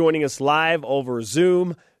 joining us live over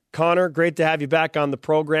Zoom. Conner, great to have you back on the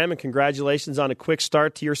program, and congratulations on a quick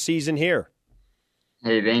start to your season here.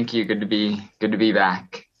 Hey, thank you. Good to be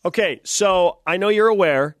back. Okay, so I know you're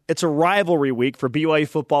aware it's a rivalry week for BYU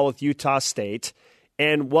football with Utah State.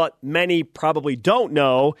 And what many probably don't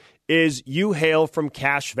know is you hail from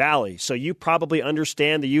Cache Valley. So you probably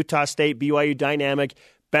understand the Utah State-BYU dynamic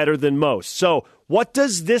better than most. So what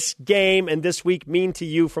does this game and this week mean to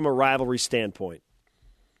you from a rivalry standpoint?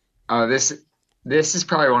 This is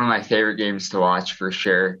probably one of my favorite games to watch for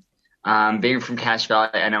sure. Being from Cache Valley,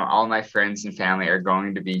 I know all my friends and family are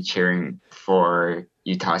going to be cheering for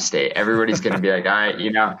Utah State. Everybody's going to be like, all right,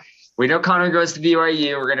 we know Conner goes to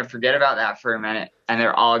BYU. We're going to forget about that for a minute. And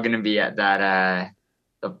they're all going to be at that,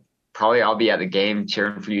 probably all be at the game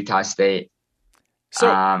cheering for Utah State. So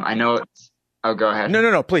I know. Oh, go ahead.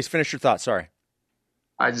 No. Please finish your thought. Sorry.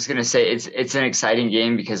 I was just going to say it's an exciting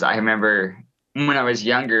game because I remember when I was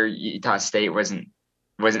younger, Utah State wasn't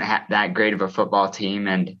that great of a football team.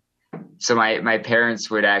 And so my parents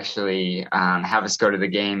would actually have us go to the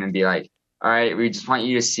game and be like, all right, we just want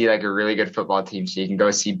you to see like a really good football team so you can go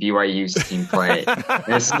see BYU's team play.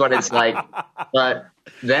 This is what it's like. But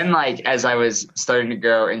then like as I was starting to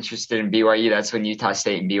grow interested in BYU, that's when Utah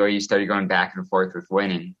State and BYU started going back and forth with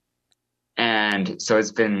winning. And so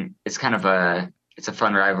it's a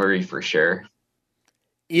fun rivalry for sure.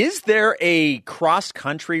 Is there a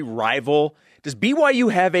cross-country rival? Does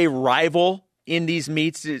BYU have a rival in these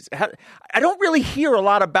meets? I don't really hear a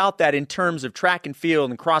lot about that in terms of track and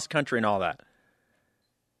field and cross-country and all that.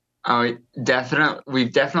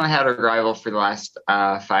 We've definitely had a rival for the last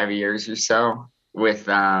 5 years or so with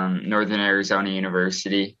Northern Arizona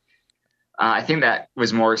University. I think that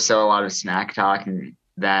was more so a lot of smack talk and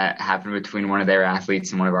that happened between one of their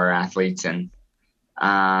athletes and one of our athletes, and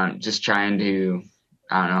just trying to,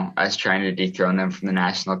 us trying to dethrone them from the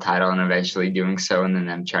national title and eventually doing so, and then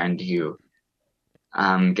them trying to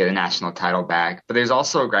get a national title back. But there's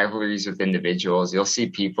also rivalries with individuals. You'll see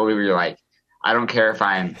people who are like, I don't care if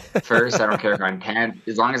I'm first, I don't care if I'm 10th.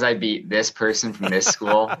 As long as I beat this person from this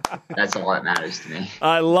school, that's all that matters to me.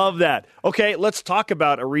 I love that. Okay, let's talk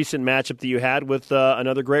about a recent matchup that you had with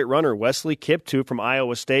another great runner, Wesley Kiptoo from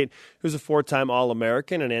Iowa State, who's a 4-time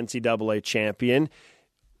All-American and NCAA champion.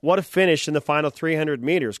 What a finish in the final 300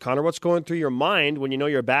 meters. Conner, what's going through your mind when you know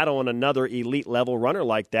you're battling another elite-level runner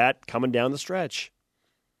like that coming down the stretch?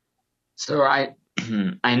 So I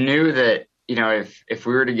knew that, if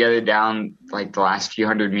we were together down like the last few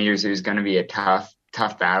hundred meters, it was going to be a tough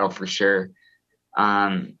battle for sure.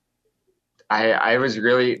 I was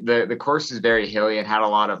really, the course is very hilly and had a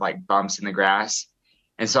lot of like bumps in the grass.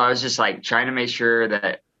 And so I was just like trying to make sure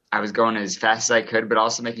that I was going as fast as I could, but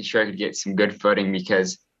also making sure I could get some good footing,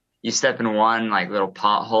 because you step in one like little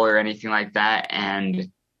pothole or anything like that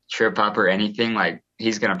and trip up or anything, like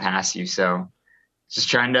he's going to pass you. So just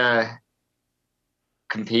trying to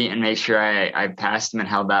compete and make sure I passed him and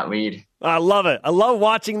held that lead. I love it. I love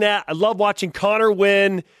watching that. I love watching Conner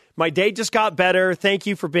win. My day just got better. Thank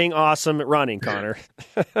you for being awesome at running, Conner.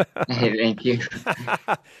 Hey, thank you.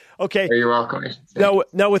 Okay. You're welcome.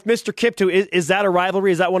 Now with Mr. Kiptoo, is that a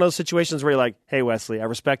rivalry? Is that one of those situations where you're like, hey, Wesley, I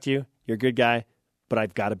respect you. You're a good guy, but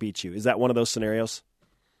I've got to beat you. Is that one of those scenarios?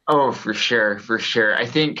 Oh, for sure. For sure. I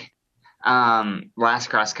think last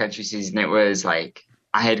cross-country season, it was like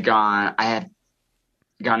I had gone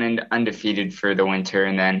into undefeated for the winter,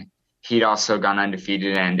 and then he'd also gone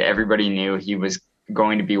undefeated, and everybody knew he was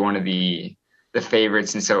going to be one of the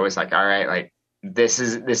favorites. And so it was like, all right, like this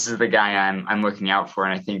is the guy I'm looking out for.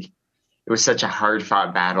 And I think it was such a hard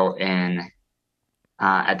fought battle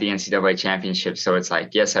at the NCAA championship. So it's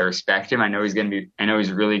like, yes, I respect him. I know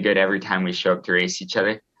he's really good every time we show up to race each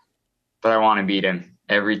other, but I want to beat him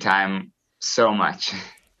every time so much.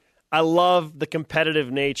 I love the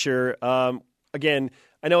competitive nature. Again,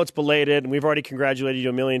 I know it's belated, and we've already congratulated you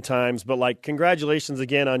a million times, but like, congratulations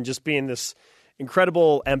again on just being this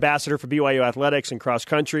incredible ambassador for BYU athletics and cross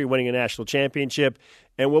country, winning a national championship.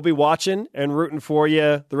 And we'll be watching and rooting for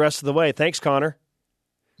you the rest of the way. Thanks, Conner.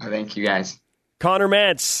 Thank you, guys. Conner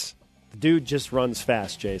Mantz. The dude just runs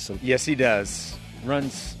fast, Jason. Yes, he does.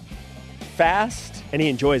 Runs fast. And he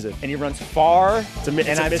enjoys it. And he runs far. I'm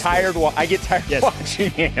tired. I get tired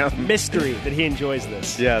watching him. Mystery that he enjoys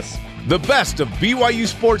this. Yes. The best of BYU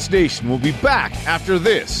Sports Nation will be back after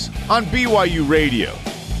this on BYU Radio.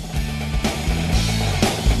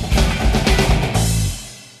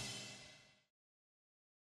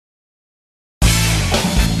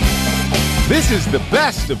 This is the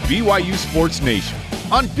best of BYU Sports Nation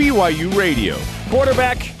on BYU Radio.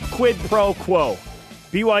 Quarterback quid pro quo.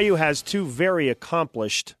 BYU has two very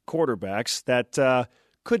accomplished quarterbacks that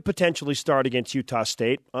could potentially start against Utah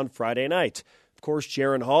State on Friday night. Of course,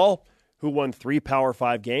 Jaren Hall, who won 3 Power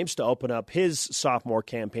 5 games to open up his sophomore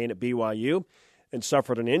campaign at BYU and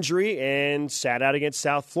suffered an injury and sat out against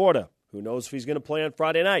South Florida. Who knows if he's going to play on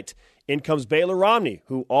Friday night? In comes Baylor Romney,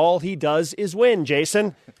 who all he does is win,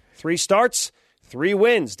 Jason. 3 starts, 3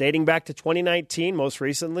 wins, dating back to 2019. Most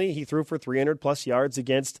recently, he threw for 300-plus yards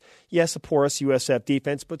against, yes, a porous USF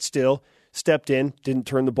defense, but still stepped in, didn't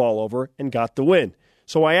turn the ball over, and got the win.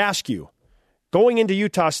 So I ask you, going into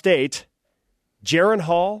Utah State, Jaren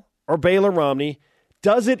Hall or Baylor Romney,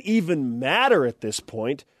 does it even matter at this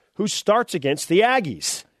point who starts against the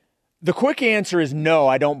Aggies? The quick answer is no,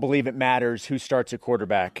 I don't believe it matters who starts at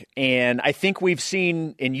quarterback. And I think we've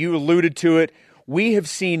seen, and you alluded to it, we have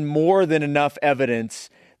seen more than enough evidence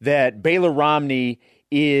that Baylor Romney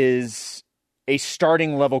is a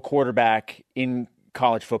starting level quarterback in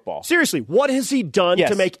college football. Seriously, what has he done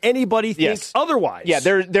to make anybody think otherwise? Yeah,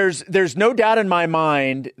 there's no doubt in my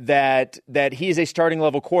mind that he is a starting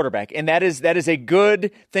level quarterback, and that is a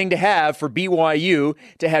good thing to have for BYU,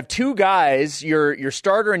 to have 2 guys, your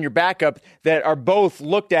starter and your backup, that are both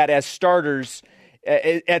looked at as starters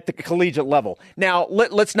at the collegiate level. Now,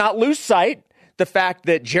 let's not lose sight the fact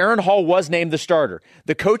that Jaren Hall was named the starter.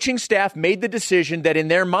 The coaching staff made the decision that in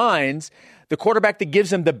their minds, the quarterback that gives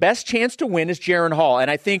them the best chance to win is Jaren Hall. And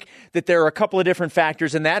I think that there are a couple of different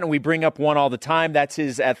factors in that, and we bring up one all the time. That's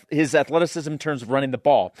his athleticism in terms of running the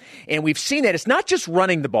ball. And we've seen that. It's not just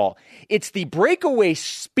running the ball. It's the breakaway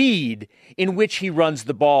speed in which he runs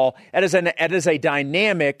the ball. That is a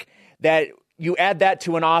dynamic that you add that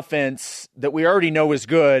to an offense that we already know is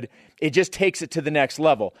good. It just takes it to the next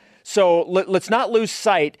level. So let's not lose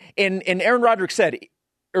sight. And Aaron Roderick said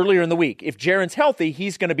earlier in the week, if Jaren's healthy,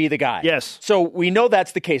 he's going to be the guy. Yes. So we know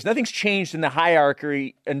that's the case. Nothing's changed in the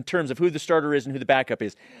hierarchy in terms of who the starter is and who the backup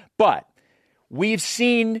is. But we've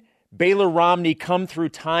seen Baylor Romney come through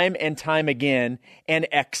time and time again and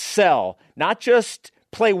excel, not just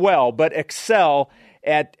play well, but excel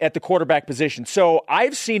at the quarterback position. So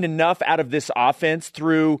I've seen enough out of this offense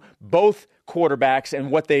through both quarterbacks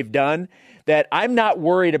and what they've done that I'm not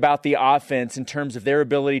worried about the offense in terms of their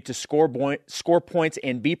ability to score points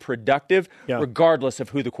and be productive, regardless of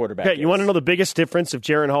who the quarterback is. You want to know the biggest difference if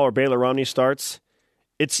Jaren Hall or Baylor Romney starts?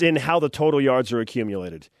 It's in how the total yards are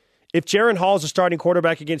accumulated. If Jaren Hall is a starting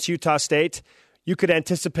quarterback against Utah State, you could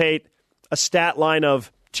anticipate a stat line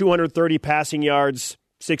of 230 passing yards,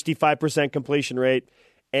 65% completion rate,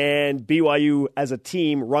 and BYU as a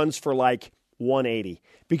team runs for like 180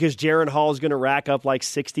 because Jaren Hall is going to rack up like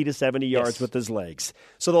 60 to 70 yards with his legs.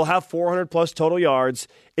 So they'll have 400-plus total yards.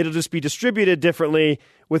 It'll just be distributed differently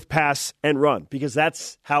with pass and run because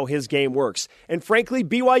that's how his game works. And frankly,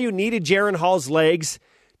 BYU needed Jaren Hall's legs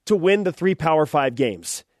to win the 3 Power 5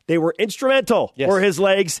 games. They were instrumental for his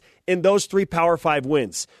legs in those 3 Power 5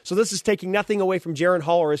 wins. So this is taking nothing away from Jaren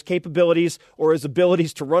Hall or his capabilities or his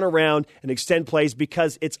abilities to run around and extend plays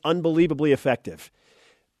because it's unbelievably effective.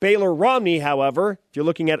 Baylor Romney, however, if you're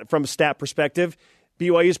looking at it from a stat perspective,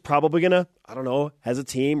 BYU is probably going to, as a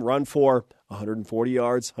team, run for 140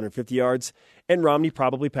 yards, 150 yards, and Romney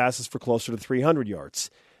probably passes for closer to 300 yards.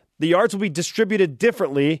 The yards will be distributed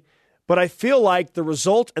differently, but I feel like the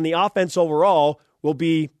result and the offense overall will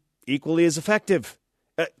be equally as effective.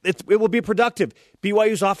 It will be productive.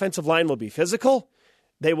 BYU's offensive line will be physical.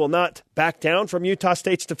 They will not back down from Utah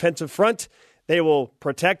State's defensive front. They will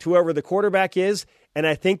protect whoever the quarterback is, and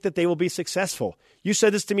I think that they will be successful. You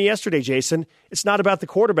said this to me yesterday, Jason. It's not about the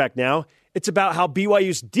quarterback now. It's about how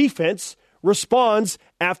BYU's defense responds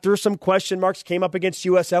after some question marks came up against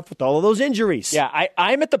USF with all of those injuries. Yeah,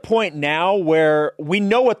 I'm at the point now where we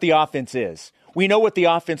know what the offense is. We know what the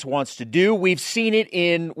offense wants to do. We've seen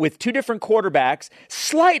it with 2 different quarterbacks,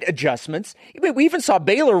 slight adjustments. We even saw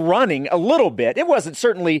Baylor running a little bit. It wasn't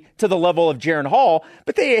certainly to the level of Jaren Hall,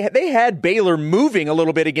 but they had Baylor moving a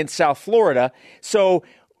little bit against South Florida. So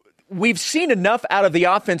we've seen enough out of the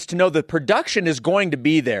offense to know the production is going to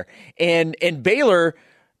be there. And Baylor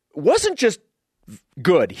wasn't just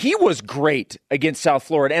good. He was great against South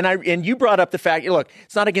Florida. And you brought up the fact, look,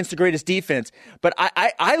 it's not against the greatest defense, but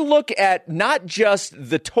I look at not just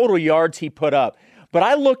the total yards he put up, but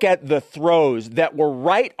I look at the throws that were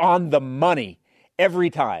right on the money every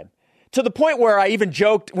time. To the point where I even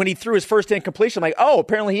joked when he threw his first incompletion, like, oh,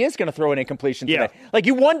 apparently he is going to throw an incompletion today. Like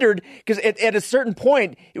you wondered, because at a certain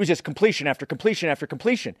point, it was just completion after completion after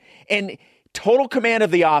completion. And total command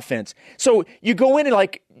of the offense. So you go in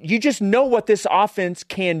and you just know what this offense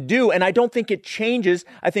can do, and I don't think it changes.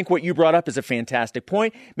 I think what you brought up is a fantastic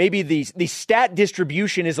point. Maybe the stat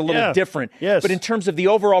distribution is a little different, yes. But in terms of the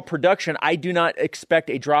overall production, I do not expect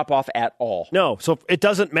a drop-off at all. No, so it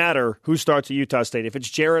doesn't matter who starts at Utah State. If it's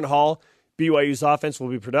Jaren Hall, BYU's offense will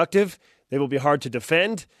be productive. They will be hard to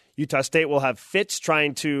defend. Utah State will have fits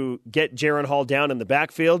trying to get Jaren Hall down in the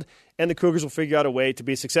backfield, and the Cougars will figure out a way to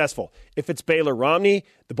be successful. If it's Baylor Romney,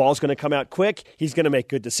 the ball's going to come out quick. He's going to make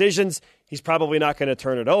good decisions. He's probably not going to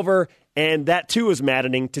turn it over, and that too is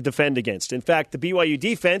maddening to defend against. In fact, the BYU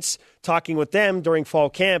defense, talking with them during fall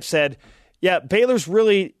camp, said, yeah, Baylor's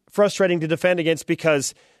really frustrating to defend against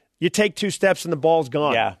because you take 2 steps and the ball's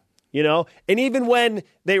gone. Yeah. You know, and even when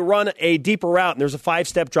they run a deeper route and there's a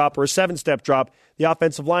 5-step drop or a 7-step drop, the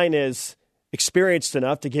offensive line is experienced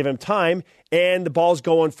enough to give him time, and the ball's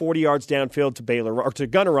going 40 yards downfield to Baylor, or to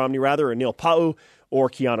Gunnar Romney rather, or Neil Pau or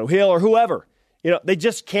Keanu Hill or whoever. You know, they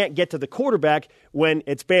just can't get to the quarterback when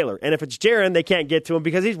it's Baylor. And if it's Jaren, they can't get to him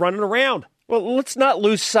because he's running around. Well, let's not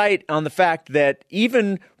lose sight on the fact that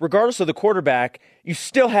even regardless of the quarterback, you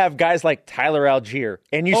still have guys like Tyler Algier,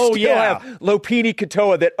 and you have Lopini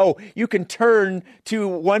Katoa that, you can turn to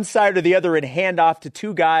one side or the other and hand off to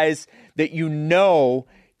 2 guys that you know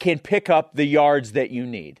can pick up the yards that you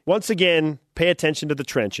need. Once again, pay attention to the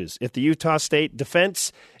trenches. If the Utah State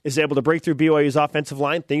defense is able to break through BYU's offensive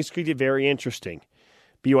line, things could get very interesting.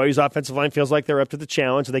 BYU's offensive line feels like they're up to the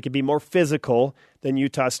challenge. They could be more physical than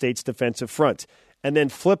Utah State's defensive front. And then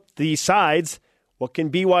flip the sides. What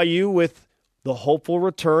can BYU, with the hopeful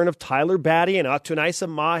return of Tyler Batty and Atunaisa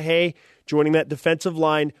Mahe joining that defensive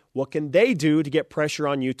line, what can they do to get pressure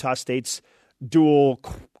on Utah State's dual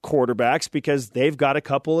quarterbacks? Because they've got a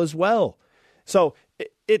couple as well. So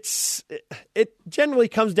it generally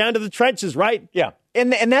comes down to the trenches, right? Yeah.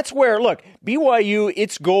 And that's where, look, BYU,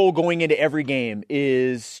 its goal going into every game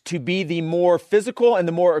is to be the more physical and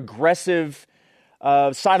the more aggressive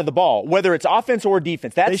side of the ball, whether it's offense or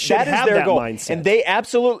defense. That is their goal. Mindset. And they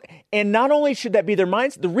absolutely, and not only should that be their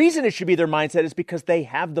mindset, the reason it should be their mindset is because they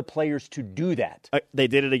have the players to do that. They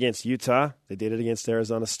did it against Utah. They did it against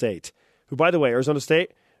Arizona State, who, by the way, Arizona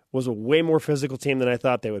State was a way more physical team than I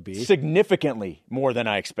thought they would be. Significantly more than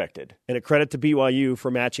I expected. And a credit to BYU for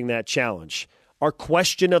matching that challenge. Our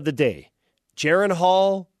question of the day, Jaren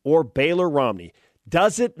Hall or Baylor Romney?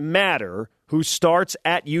 Does it matter who starts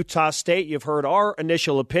at Utah State? You've heard our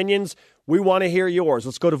initial opinions. We want to hear yours.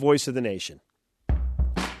 Let's go to Voice of the Nation.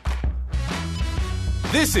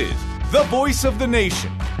 This is the Voice of the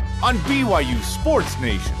Nation on BYU Sports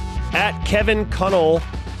Nation. At Kevin Cunnell,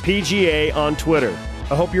 PGA on Twitter.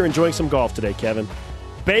 I hope you're enjoying some golf today, Kevin.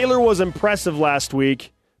 Baylor was impressive last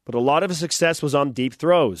week, but a lot of his success was on deep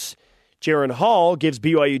throws. Jaren Hall gives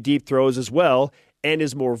BYU deep throws as well and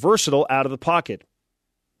is more versatile out of the pocket.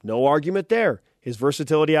 No argument there. His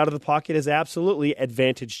versatility out of the pocket is absolutely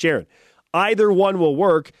advantaged Jaren. Either one will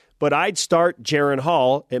work, but I'd start Jaren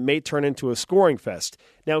Hall. It may turn into a scoring fest.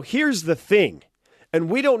 Now, here's the thing, and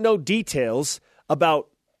we don't know details about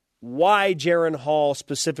why Jaren Hall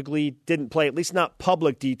specifically didn't play, at least not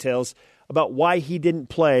public details, about why he didn't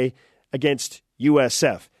play against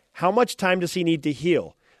USF. How much time does he need to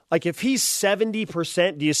heal? Like, if he's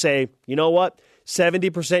 70%, do you say, you know what,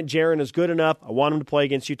 70% Jaren is good enough, I want him to play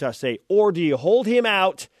against Utah State? Or do you hold him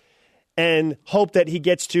out and hope that he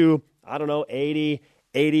gets to, 80,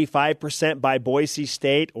 85% by Boise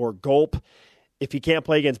State or Gulp? If he can't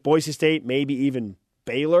play against Boise State, maybe even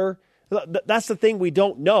Baylor. That's the thing we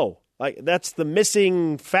don't know. That's the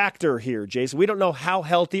missing factor here, Jason. We don't know how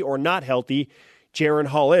healthy or not healthy Jaren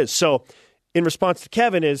Hall is. So in response to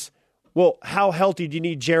Kevin is, well, how healthy do you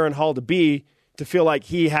need Jaren Hall to be to feel like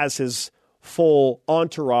he has his full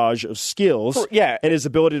entourage of skills and his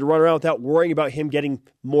ability to run around without worrying about him getting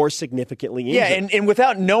more significantly injured? Yeah, and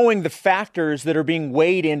without knowing the factors that are being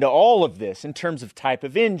weighed into all of this in terms of type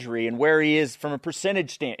of injury and where he is from a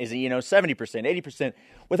percentage stand, is he 70%, 80%?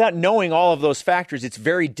 Without knowing all of those factors, it's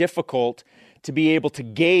very difficult to be able to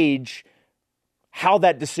gauge how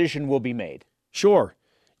that decision will be made. Sure.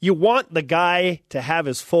 You want the guy to have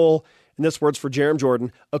his full, and this word's for Jarom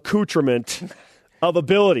Jordan, accoutrement of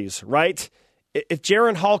abilities, right? If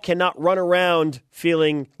Jaren Hall cannot run around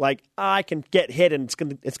feeling like I can get hit and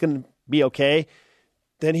it's going to be okay,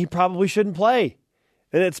 then he probably shouldn't play.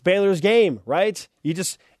 And it's Baylor's game, right? You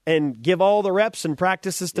just and give all the reps and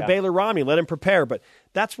practices to Baylor Romney, let him prepare. But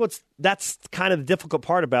that's kind of the difficult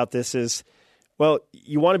part about this is, well,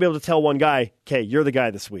 you want to be able to tell one guy, okay, you're the guy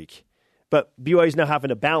this week. But BYU's now having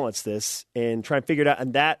to balance this and try and figure it out.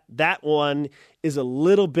 And that one is a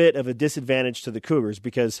little bit of a disadvantage to the Cougars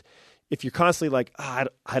because if you're constantly like, I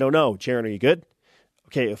don't know, Jaron, are you good?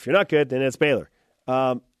 Okay, if you're not good, then it's Baylor.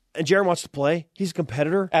 And Jaron wants to play. He's a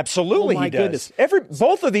competitor. Absolutely, my he does. Goodness.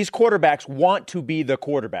 Both of these quarterbacks want to be the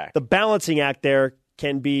quarterback. The balancing act there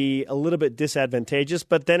can be a little bit disadvantageous,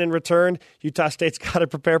 but then in return, Utah State's got to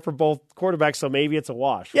prepare for both quarterbacks, so maybe it's a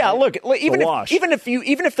wash. Yeah, right? look, even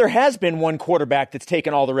if there has been one quarterback that's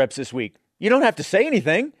taken all the reps this week, you don't have to say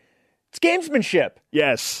anything. It's gamesmanship.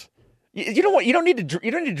 Yes. You know what? You don't need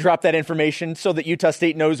to drop that information so that Utah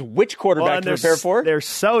State knows which quarterback to prepare for. They're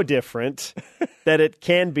so different that it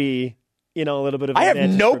can be, a little bit of. I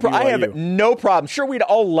have no problem. Sure, we'd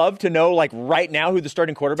all love to know, like right now, who the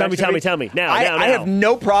starting quarterback is. Tell me now. I have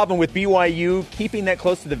no problem with BYU keeping that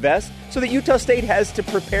close to the vest, so that Utah State has to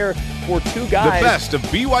prepare for two guys. The best of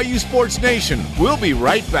BYU Sports Nation. We'll be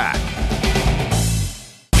right back.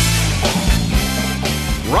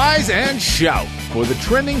 Rise and shout for the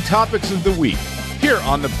trending topics of the week here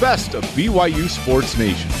on the best of BYU Sports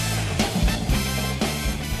Nation.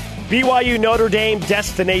 BYU Notre Dame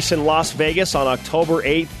destination Las Vegas on October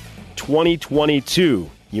 8th, 2022.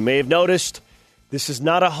 You may have noticed this is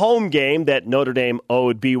not a home game that Notre Dame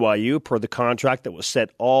owed BYU per the contract that was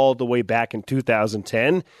set all the way back in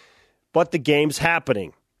 2010, but the game's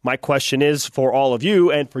happening. My question is for all of you,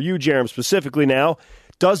 and for you, Jerem, specifically now,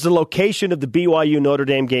 does the location of the BYU Notre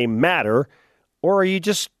Dame game matter, or are you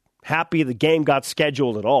just happy the game got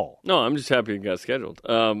scheduled at all? No, I'm just happy it got scheduled.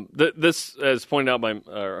 This, as pointed out by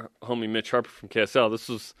our homie Mitch Harper from KSL, this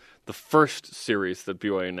was the first series that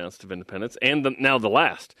BYU announced of independence, and now the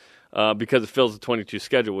last, because it fills the 22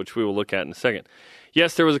 schedule, which we will look at in a second.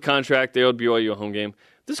 Yes, there was a contract. They owed BYU a home game.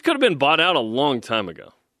 This could have been bought out a long time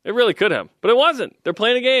ago. It really could have, but it wasn't. They're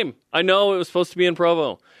playing a game. I know it was supposed to be in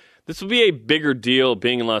Provo. This will be a bigger deal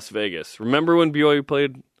being in Las Vegas. Remember when BYU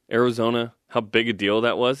played Arizona, how big a deal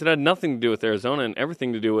that was? It had nothing to do with Arizona and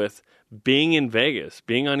everything to do with being in Vegas,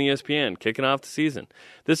 being on ESPN, kicking off the season.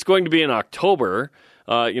 This is going to be in October.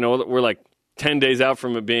 We're like 10 days out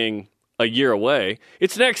from it being a year away.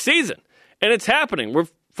 It's next season, and it's happening. We're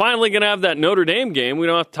finally going to have that Notre Dame game. We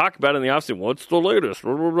don't have to talk about it in the offseason. What's the latest?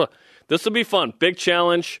 Blah, blah, blah. This will be fun. Big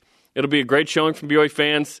challenge. It'll be a great showing from BYU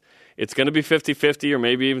fans. It's going to be 50-50 or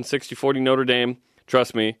maybe even 60-40 Notre Dame.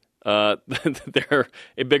 Trust me, they're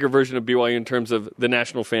a bigger version of BYU in terms of the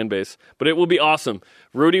national fan base. But it will be awesome.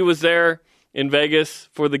 Rudy was there in Vegas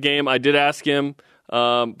for the game. I did ask him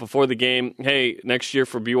before the game, hey, next year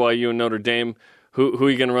for BYU and Notre Dame, who are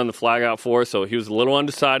you going to run the flag out for? So he was a little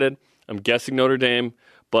undecided. I'm guessing Notre Dame,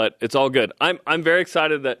 but it's all good. I'm very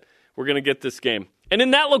excited that we're going to get this game. And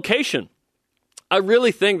in that location, I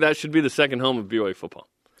really think that should be the second home of BYU football.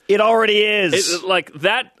 It already is.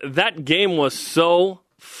 That game was so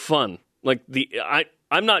fun.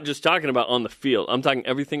 I'm not just talking about on the field. I'm talking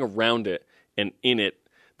everything around it and in it.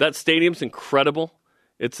 That stadium's incredible.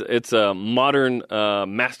 It's a modern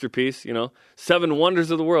masterpiece. 7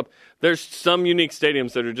 wonders of the world. There's some unique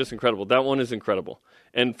stadiums that are just incredible. That one is incredible.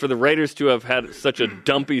 And for the Raiders to have had such a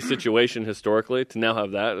dumpy situation historically, to now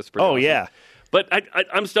have that is pretty awesome. Yeah. But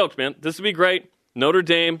I'm stoked, man. This will be great. Notre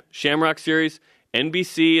Dame, Shamrock Series,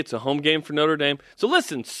 NBC. It's a home game for Notre Dame. So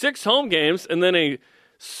listen, 6 home games and then a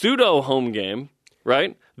pseudo home game,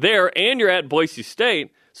 right? There, and you're at Boise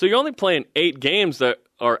State. So you're only playing 8 games that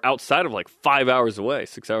are outside of 5 hours away,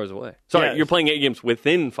 6 hours away. Sorry, You're playing 8 games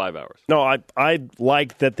within 5 hours. No, I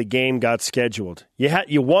like that the game got scheduled.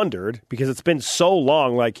 You wondered, because it's been so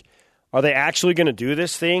long, are they actually going to do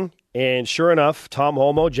this thing? And sure enough, Tom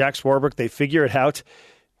Holmoe, Jack Swarbrick, they figure it out.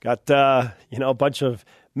 Got, a bunch of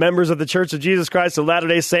members of the Church of Jesus Christ of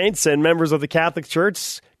Latter-day Saints and members of the Catholic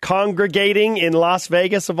Church congregating in Las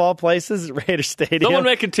Vegas, of all places, at Raider Stadium. Someone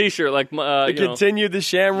make a T-shirt to continue the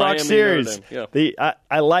Shamrock Miami Series. Yeah.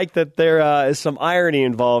 I like that there is some irony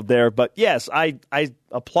involved there. But yes, I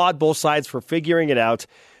applaud both sides for figuring it out.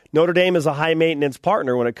 Notre Dame is a high-maintenance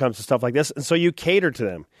partner when it comes to stuff like this, and so you cater to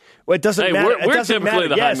them. Well, it doesn't matter. We're typically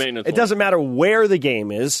the high-maintenance It doesn't matter where the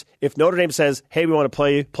game is. If Notre Dame says, hey, we want to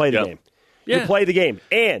play the game. Yeah. You play the game.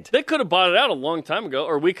 And they could have bought it out a long time ago,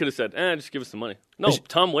 or we could have said, just give us the money. No,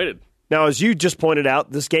 Tom waited. Now, as you just pointed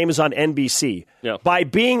out, this game is on NBC. Yeah. By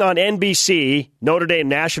being on NBC, Notre Dame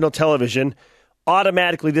National Television,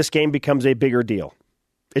 automatically this game becomes a bigger deal.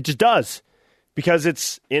 It just does, because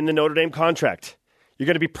it's in the Notre Dame contract. You're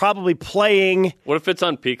going to be probably playing. What if it's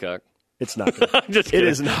on Peacock? It's not. It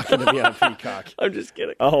is not going to be on Peacock. I'm just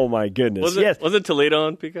kidding. Oh my goodness! Was it Toledo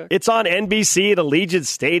on Peacock? It's on NBC at Allegiant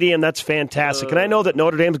Stadium. That's fantastic. And I know that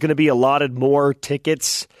Notre Dame's going to be allotted more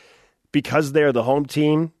tickets because they're the home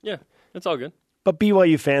team. Yeah, it's all good. But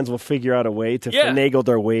BYU fans will figure out a way to finagle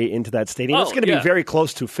their way into that stadium. It's going to be very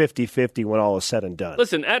close to 50-50 when all is said and done.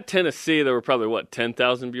 Listen, at Tennessee, there were probably,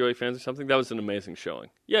 10,000 BYU fans or something? That was an amazing showing.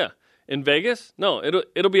 Yeah. In Vegas? No,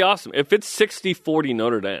 it'll be awesome. If it's 60-40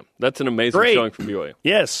 Notre Dame, that's an amazing showing from BYU.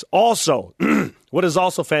 Yes. Also, what is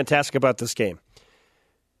also fantastic about this game,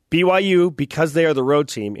 BYU, because they are the road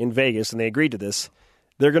team in Vegas, and they agreed to this,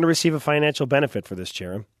 they're going to receive a financial benefit for this,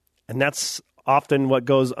 Jerem. And that's often what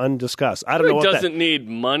goes undiscussed. I don't know. It doesn't need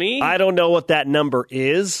money. I don't know what that number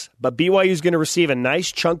is, but BYU is going to receive a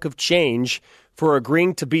nice chunk of change for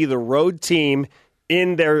agreeing to be the road team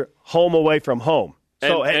in their home away from home.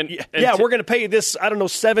 So, we're going to pay you this,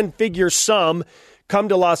 7-figure sum. Come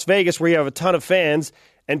to Las Vegas where you have a ton of fans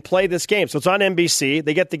and play this game. So it's on NBC.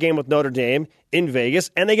 They get the game with Notre Dame in Vegas,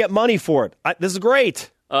 and they get money for it. This is great.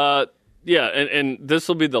 And this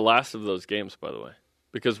will be the last of those games, by the way.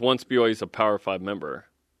 Because once BYU is a Power 5 member,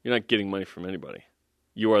 you're not getting money from anybody.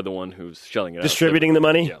 You are the one who's shelling it Distributing the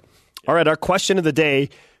money? Yeah. All right, our question of the day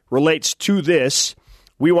relates to this.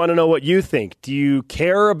 We want to know what you think. Do you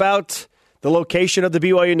care about the location of the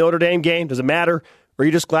BYU Notre Dame game? Does it matter? Or are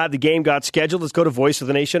you just glad the game got scheduled? Let's go to Voice of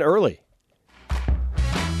the Nation early.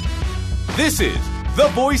 This is the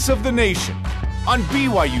Voice of the Nation on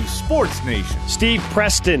BYU Sports Nation. Steve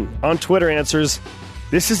Preston on Twitter answers,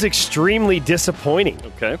 this is extremely disappointing.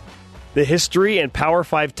 Okay. The history and Power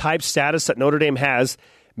 5 type status that Notre Dame has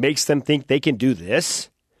makes them think they can do this.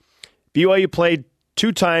 BYU played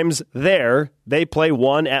 2 times there. They play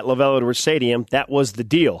 1 at LaVell Edwards Stadium. That was the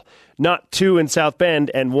deal. Not 2 in South Bend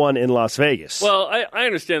and 1 in Las Vegas. Well, I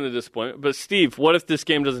understand the disappointment, but Steve, what if this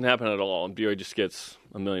game doesn't happen at all and BYU just gets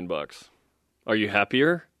 $1 million? Are you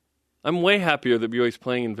happier? I'm way happier that BYU's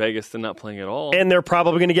playing in Vegas than not playing at all. And they're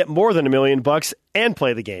probably going to get more than $1 million and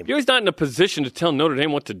play the game. BYU's not in a position to tell Notre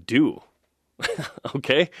Dame what to do.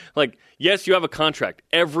 Okay? Yes, you have a contract.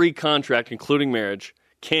 Every contract, including marriage,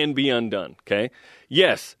 can be undone. Okay?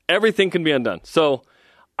 Yes, everything can be undone. So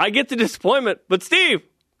I get the disappointment, but Steve,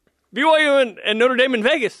 BYU and Notre Dame in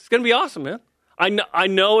Vegas, it's going to be awesome, man. I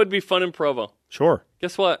know it'd be fun in Provo. Sure.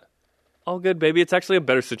 Guess what? All good, baby. It's actually a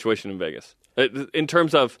better situation in Vegas. In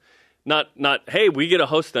terms of not hey, we get to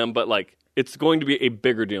host them, but it's going to be a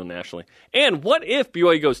bigger deal nationally. And what if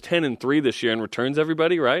BYU goes 10-3 this year and returns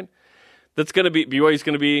everybody, right? BYU's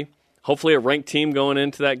going to be hopefully a ranked team going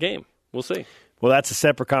into that game. We'll see. Well, that's a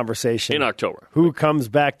separate conversation. In October. Who comes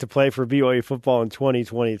back to play for BYU football in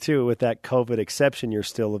 2022 with that COVID exception? You're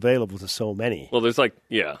still available to so many. Well, there's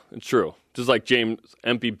it's true. Just like James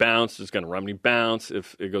Empey bounce, there's going to Romney bounce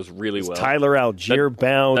if it goes really well. Tyler Algier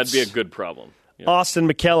bounce. That'd be a good problem. Yeah. Austin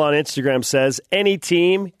McKell on Instagram says, any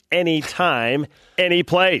team, anytime, any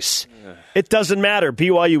place. It doesn't matter.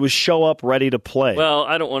 BYU will show up ready to play. Well,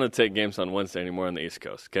 I don't want to take games on Wednesday anymore on the East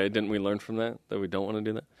Coast. Okay, didn't we learn from that we don't want to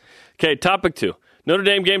do that? Okay, topic 2. Notre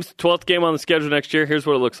Dame game's 12th game on the schedule next year. Here's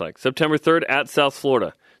what it looks like. September 3rd at South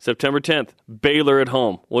Florida. September 10th, Baylor at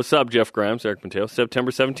home. What's up, Jeff Grimes, Eric Mateo? September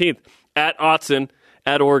 17th, at Autzen,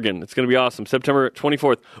 at Oregon. It's going to be awesome. September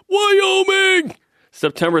 24th, Wyoming!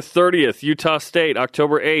 September 30th, Utah State.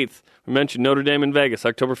 October 8th, we mentioned Notre Dame in Vegas.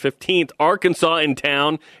 October 15th, Arkansas in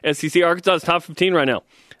town. SEC Arkansas is top 15 right now.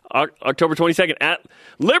 October 22nd, at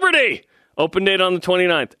Liberty. Open date on the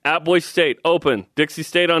 29th. At Boise State, open. Dixie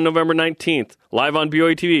State on November 19th. Live on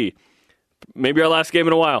BYU TV. Maybe our last game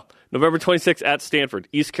in a while. November 26th at Stanford.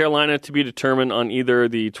 East Carolina to be determined on either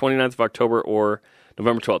the 29th of October or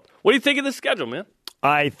November 12th. What do you think of this schedule, man?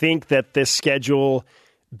 I think that this schedule,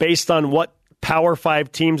 based on what Power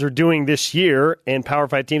 5 teams are doing this year and Power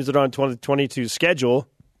 5 teams that are on 2022 schedule,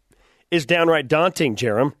 is downright daunting,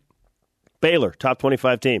 Jerem. Baylor, top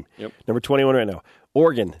 25 team. Yep. Number 21 right now.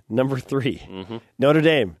 Oregon, number 3. Mm-hmm. Notre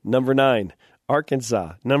Dame, number 9.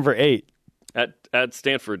 Arkansas, number 8. At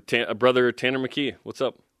Stanford, brother Tanner McKee. What's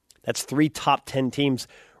up? That's 3 top 10 teams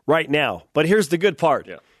right now. But here's the good part.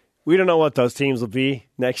 Yeah. We don't know what those teams will be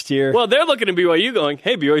next year. Well, they're looking at BYU going,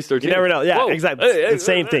 hey, BYU's 13. You never know. Yeah, exactly. It's the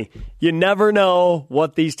same thing. You never know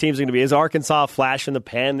what these teams are going to be. Is Arkansas a flash in the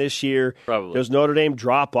pan this year? Probably. Does Notre Dame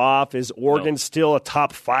drop off? Is Oregon still a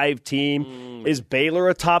top 5 team? Is Baylor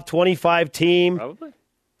a top 25 team? Probably.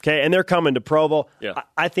 Okay, and they're coming to Provo. Yeah.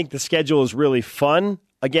 I think the schedule is really fun.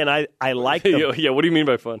 Again, I like the yeah, what do you mean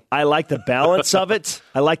by fun? I like the balance of it.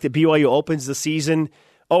 I like that BYU opens the season.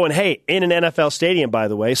 Oh, and hey, in an NFL stadium, by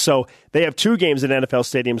the way. So they have 2 games in NFL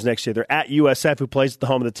stadiums next year. They're at USF, who plays at the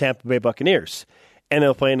home of the Tampa Bay Buccaneers, and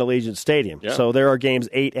they'll play in Allegiant Stadium. Yeah. So there are games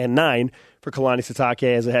 8 and 9 for Kalani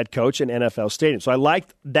Sitake as a head coach in NFL Stadium. So I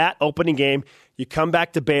liked that opening game. You come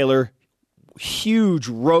back to Baylor, huge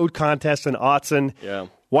road contest in Autzen. Yeah.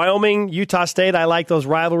 Wyoming, Utah State, I like those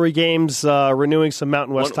rivalry games, renewing some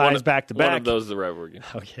Mountain West ties back-to-back. One of those is the rivalry game.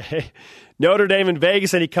 Okay. Notre Dame and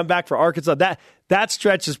Vegas, and you come back for Arkansas. That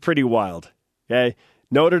stretch is pretty wild. Okay.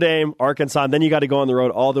 Notre Dame, Arkansas, and then you got to go on the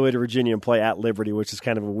road all the way to Virginia and play at Liberty, which is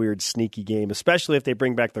kind of a weird, sneaky game, especially if they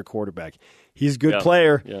bring back their quarterback. He's a good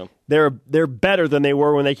player. Yeah. They're better than they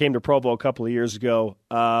were when they came to Pro Bowl a couple of years ago.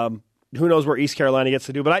 Who knows where East Carolina gets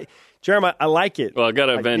to do? But Jeremiah, I like it. Well, I got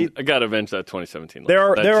to avenge that 2017.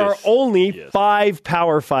 There are only 5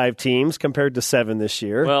 Power 5 teams compared to 7 this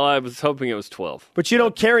year. Well, I was hoping it was 12. But you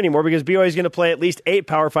don't care anymore because BYU is going to play at least 8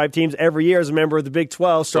 Power 5 teams every year as a member of the Big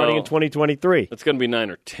 12 starting in 2023. It's going to be 9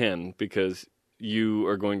 or 10 because you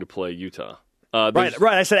are going to play Utah. Right.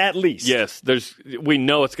 I said at least. Yes, we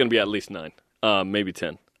know it's going to be at least 9, maybe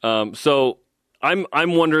 10. So I'm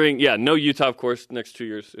wondering. Yeah, no Utah, of course, next 2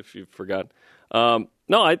 years if you forgot.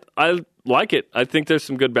 No, I like it. I think there's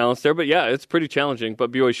some good balance there. But, yeah, it's pretty challenging.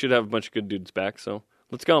 But BYU should have a bunch of good dudes back. So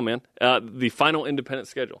let's go, man. The final independent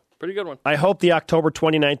schedule. Pretty good one. I hope the October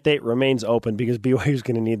 29th date remains open because BYU is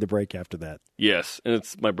going to need the break after that. Yes, and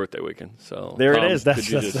it's my birthday weekend. So there it is.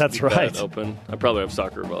 That's right. That open? I probably have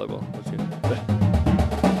soccer or volleyball.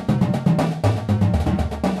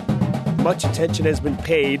 Much attention has been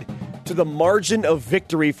paid to the margin of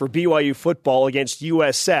victory for BYU football against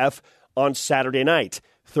USF on Saturday night,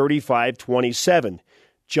 35-27.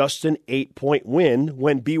 Just an 8-point win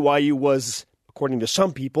when BYU was, according to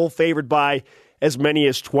some people, favored by as many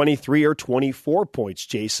as 23 or 24 points,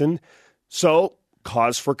 Jason. So,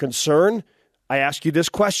 cause for concern? I ask you this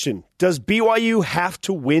question. Does BYU have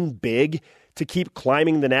to win big to keep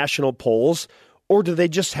climbing the national polls, or do they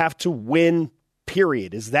just have to win,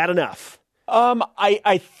 period? Is that enough?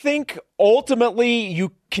 I think ultimately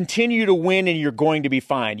you continue to win and you're going to be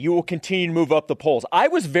fine. You will continue to move up the polls. I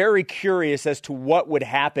was very curious as to what would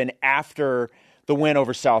happen after the win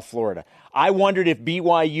over South Florida. I wondered if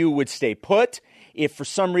BYU would stay put, if for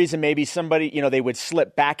some reason maybe somebody, they would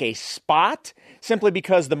slip back a spot simply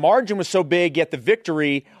because the margin was so big, yet the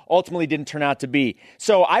victory ultimately didn't turn out to be.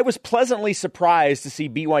 So I was pleasantly surprised to see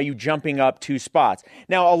BYU jumping up 2 spots.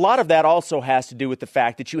 Now, a lot of that also has to do with the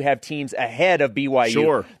fact that you have teams ahead of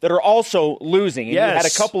BYU that are also losing, and you had a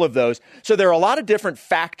couple of those. So there are a lot of different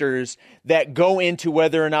factors that go into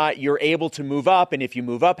whether or not you're able to move up, and if you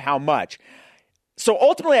move up, how much. So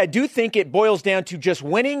ultimately, I do think it boils down to just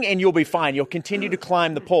winning and you'll be fine. You'll continue to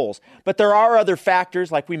climb the polls. But there are other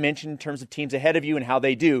factors, like we mentioned, in terms of teams ahead of you and how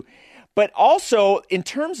they do. But also, in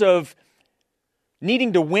terms of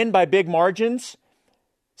needing to win by big margins,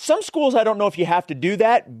 some schools, I don't know if you have to do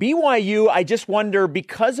that. BYU, I just wonder,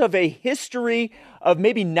 because of a history of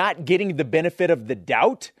maybe not getting the benefit of the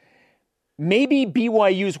doubt, maybe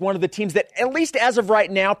BYU is one of the teams that, at least as of right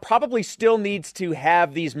now, probably still needs to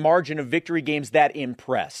have these margin of victory games that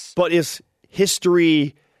impress. But is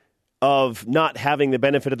history of not having the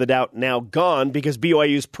benefit of the doubt now gone because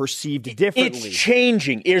BYU is perceived differently? It's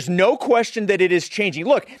changing. There's no question that it is changing.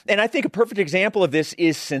 Look, and I think a perfect example of this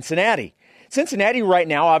is Cincinnati. Cincinnati right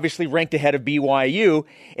now obviously ranked ahead of BYU,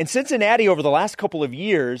 and Cincinnati over the last couple of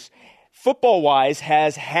years, football-wise,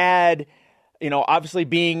 has had obviously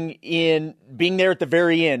being there at the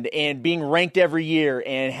very end and being ranked every year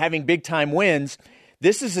and having big time wins,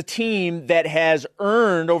 this is a team that has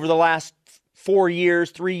earned over the last 3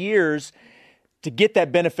 years, to get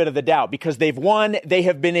that benefit of the doubt because they've won. They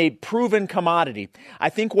have been a proven commodity. I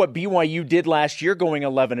think what BYU did last year, going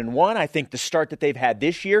 11-1, I think the start that they've had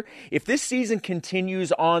this year, if this season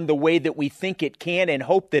continues on the way that we think it can and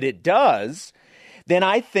hope that it does, then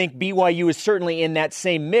I think BYU is certainly in that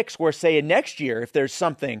same mix where, say, next year, if there's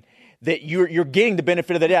something that you're getting the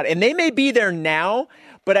benefit of the doubt. And they may be there now,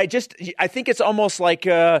 but I think it's almost like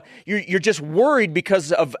you're just worried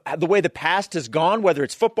because of the way the past has gone, whether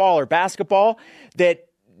it's football or basketball, that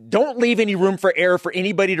don't leave any room for error for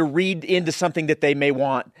anybody to read into something that they may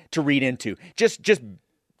want to read into. Just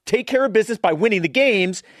take care of business by winning the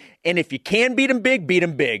games. And if you can beat them big, beat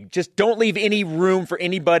them big. Just don't leave any room for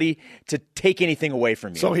anybody to take anything away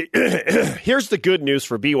from you. So here's the good news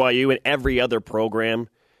for BYU and every other program.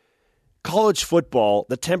 College football,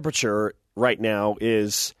 the temperature right now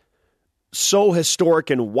is so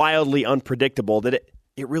historic and wildly unpredictable that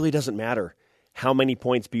it really doesn't matter how many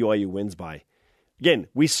points BYU wins by. Again,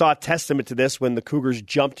 we saw testament to this when the Cougars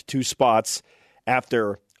jumped 2 spots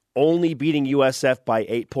after only beating USF by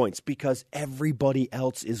 8 points because everybody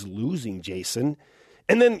else is losing, Jason.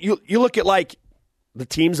 And then you look at like the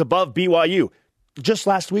teams above BYU. Just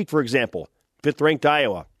last week, for example, 5th-ranked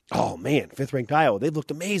Iowa. Oh, man, 5th-ranked Iowa. They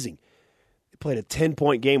looked amazing. They played a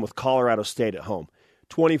 10-point game with Colorado State at home,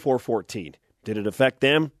 24-14. Did it affect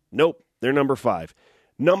them? Nope. They're number 5.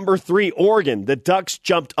 Number 3, Oregon. The Ducks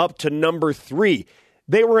jumped up to number 3.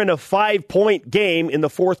 They were in a 5-point game in the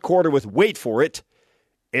fourth quarter with, wait for it,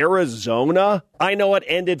 Arizona. I know it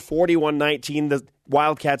ended 41-19. The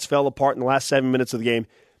Wildcats fell apart in the last 7 minutes of the game.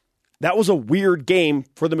 That was a weird game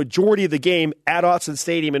for the majority of the game at Autzen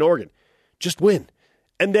Stadium in Oregon. Just win.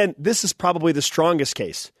 And then this is probably the strongest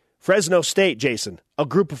case. Fresno State, Jason, a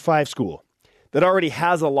group of 5 school that already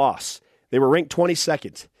has a loss. They were ranked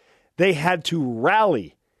 22nd. They had to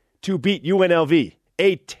rally to beat UNLV,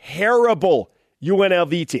 a terrible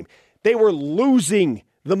UNLV team. They were losing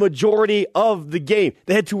the majority of the game.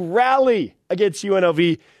 They had to rally against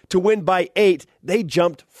UNLV to win by 8. They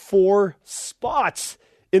jumped 4 spots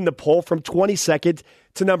in the poll from 22nd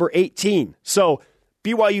to number 18. So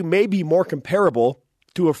BYU may be more comparable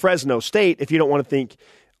to a Fresno State if you don't want to think,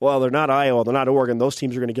 well, they're not Iowa, they're not Oregon. Those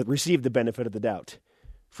teams are going to receive the benefit of the doubt.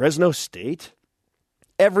 Fresno State?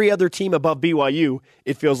 Every other team above BYU,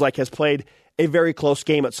 it feels like, has played a very close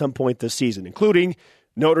game at some point this season, including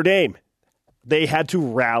Notre Dame. They had to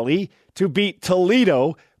rally to beat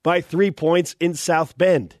Toledo by 3 points in South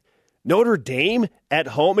Bend. Notre Dame at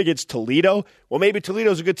home against Toledo? Well, maybe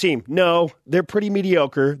Toledo's a good team. No, they're pretty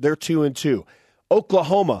mediocre. They're 2-2.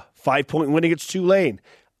 Oklahoma, 5-point win against Tulane.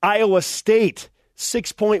 Iowa State,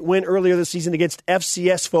 6-point win earlier this season against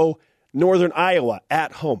FCS foe Northern Iowa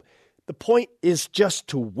at home. The point is just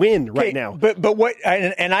to win right now. But what?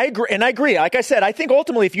 And I agree. And I agree. Like I said, I think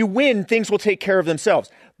ultimately, if you win, things will take care of themselves.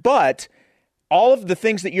 But all of the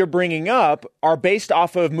things that you're bringing up are based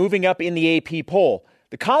off of moving up in the AP poll.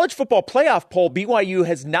 The college football playoff poll, BYU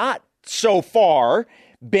has not so far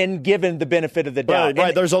been given the benefit of the doubt.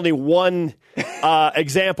 Right. There's only one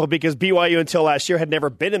example because BYU until last year had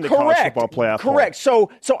never been in the college football playoff. Correct.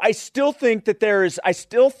 So I still think that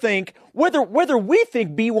whether we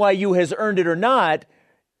think BYU has earned it or not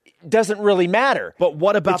doesn't really matter. But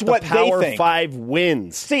what about the Power 5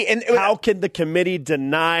 wins? See, and how can the committee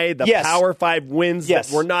deny the Power 5 wins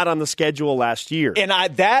that were not on the schedule last year? And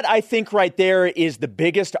I think right there is the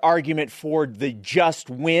biggest argument for the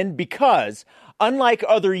just win, because unlike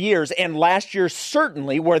other years, and last year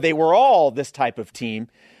certainly, where they were all this type of team,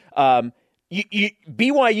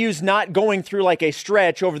 BYU's not going through like a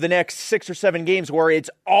stretch over the next 6 or 7 games where it's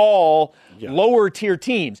all lower tier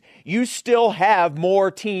teams. You still have more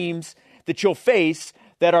teams that you'll face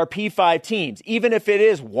that are P5 teams. Even if it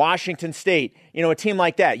is Washington State, a team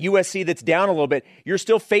like that, USC that's down a little bit, you're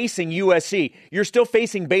still facing USC. You're still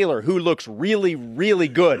facing Baylor, who looks really, really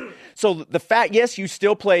good. So the fact, yes, you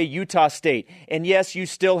still play Utah State, and yes, you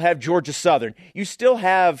still have Georgia Southern. You still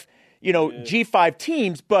have, G5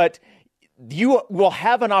 teams, but you will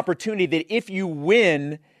have an opportunity that if you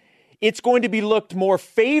win, it's going to be looked more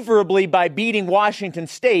favorably by beating Washington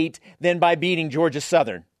State than by beating Georgia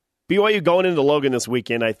Southern. BYU going into Logan this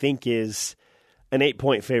weekend, I think, is an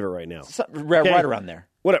 8-point favorite right now. Right around there.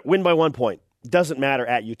 Win by 1 point. Doesn't matter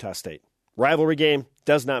at Utah State. Rivalry game,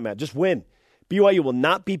 does not matter. Just win. BYU will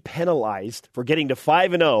not be penalized for getting to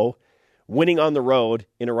 5-0, winning on the road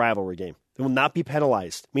in a rivalry game. They will not be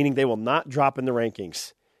penalized, meaning they will not drop in the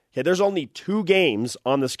rankings. Okay, there's only 2 games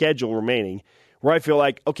on the schedule remaining where I feel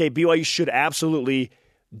like, okay, BYU should absolutely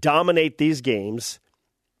dominate these games,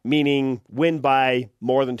 meaning win by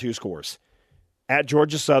more than 2 scores. At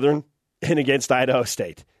Georgia Southern and against Idaho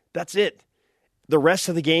State. That's it. The rest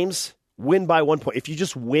of the games, win by 1 point. If you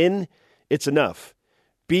just win, it's enough.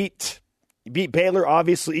 Beat Baylor,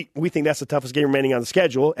 obviously. We think that's the toughest game remaining on the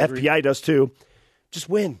schedule. Agreed. FPI does too. Just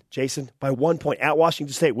win, Jason, by 1 point. At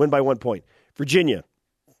Washington State, win by 1 point. Virginia,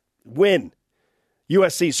 win.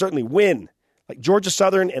 USC, certainly win. Like Georgia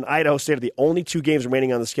Southern and Idaho State are the only 2 games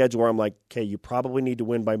remaining on the schedule where I'm like, okay, you probably need to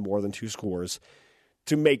win by more than 2 scores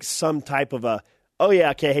to make some type of a,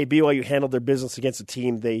 hey, BYU handled their business against a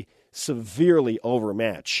team they severely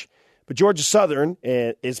overmatch. But Georgia Southern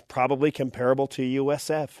is probably comparable to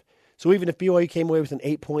USF. So even if BYU came away with an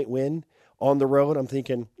 8-point win on the road, I'm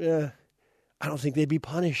thinking, I don't think they'd be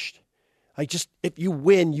punished. If you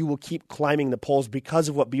win, you will keep climbing the polls because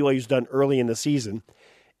of what BYU's done early in the season.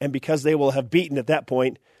 And because they will have beaten, at that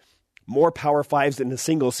point, more Power 5s in a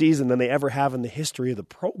single season than they ever have in the history of the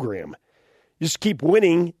program. You just keep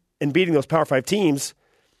winning and beating those Power 5 teams,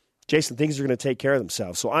 Jason, things are going to take care of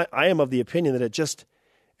themselves. So I am of the opinion that it just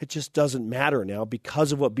doesn't matter now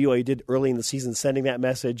because of what BYU did early in the season, sending that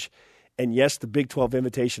message. And yes, the Big 12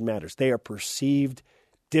 invitation matters. They are perceived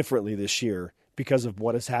differently this year because of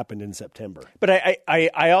what has happened in September. But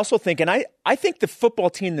I also think, and I think the football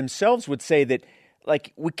team themselves would say that,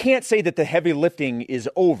 like, we can't say that the heavy lifting is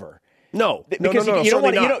over. No, because you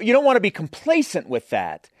don't want to be complacent with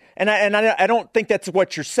that. And I don't think that's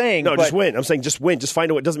what you're saying. No, but just win. I'm saying just win. Just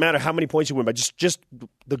find a way. It doesn't matter how many points you win, but just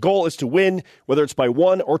the goal is to win, whether it's by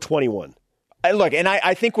 1 or 21. Look, and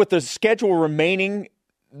I think with the schedule remaining,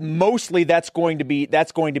 mostly that's going to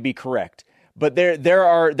be correct. But there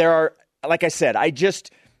are like I said,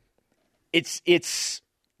 it's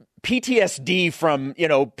PTSD from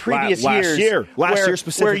previous years. Last year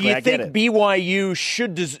specifically, where you think BYU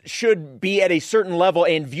should be at a certain level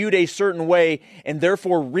and viewed a certain way, and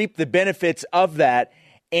therefore reap the benefits of that.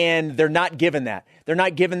 And they're not given that. They're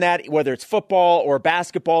not given that, whether it's football or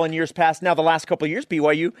basketball in years past. Now, the last couple of years,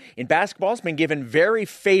 BYU in basketball has been given very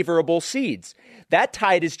favorable seeds. That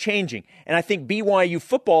tide is changing. And I think BYU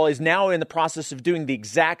football is now in the process of doing the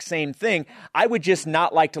exact same thing. I would just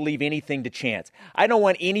not like to leave anything to chance. I don't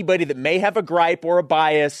want anybody that may have a gripe or a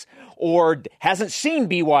bias or hasn't seen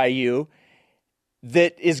BYU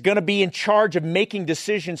that is going to be in charge of making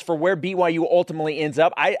decisions for where BYU ultimately ends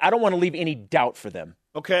up. I don't want to leave any doubt for them.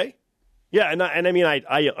 Okay. Yeah, and I mean,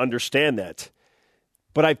 I understand that.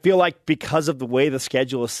 But I feel like because of the way the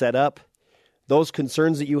schedule is set up, those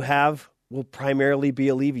concerns that you have will primarily be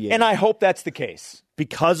alleviated. And I hope that's the case.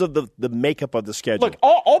 Because of the makeup of the schedule. Look,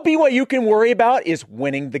 all BYU can worry about is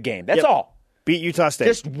winning the game. That's all. Beat Utah State.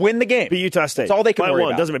 Just win the game. Beat Utah State. That's all they can by worry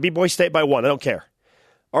 1. about. Doesn't matter. Beat Boise State by 1. I don't care.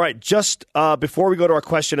 All right, just before we go to our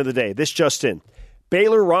question of the day, this just in.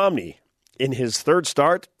 Baylor Romney, in his third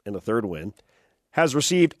start and a third win, has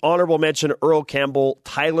received honorable mention Earl Campbell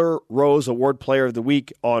Tyler Rose Award Player of the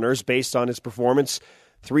Week honors based on his performance.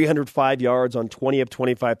 305 yards on 20 of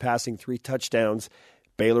 25 passing, 3 touchdowns.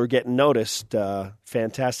 Baylor getting noticed.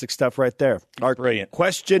 Fantastic stuff right there. Our Brilliant.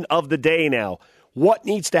 Question of the day now. What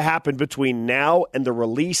needs to happen between now and the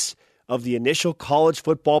release of the initial college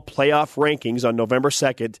football playoff rankings on November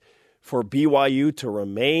 2nd for BYU to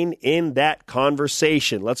remain in that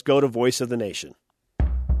conversation? Let's go to Voice of the Nation.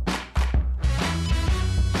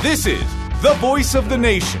 This is the Voice of the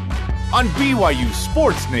Nation on BYU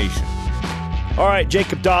Sports Nation. All right,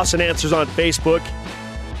 Jacob Dawson answers on Facebook.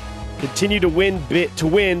 Continue to win,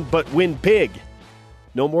 but win big.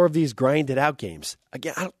 No more of these grinded-out games.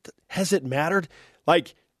 Again, has it mattered?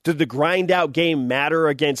 Like, did the grind-out game matter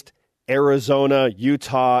against Arizona,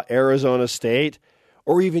 Utah, Arizona State,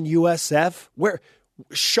 or even USF?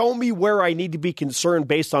 Show me where I need to be concerned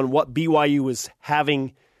based on what BYU is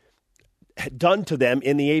having done to them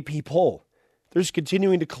in the AP poll. They're just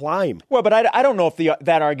continuing to climb. Well, but I don't know if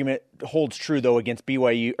that argument holds true though against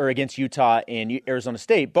BYU or against Utah and Arizona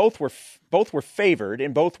State. Both were favored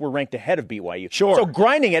and both were ranked ahead of BYU. Sure. So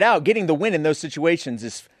grinding it out, getting the win in those situations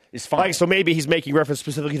is fine. Like, so maybe he's making reference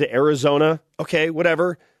specifically to Arizona. Okay,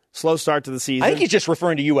 whatever. Slow start to the season. I think he's just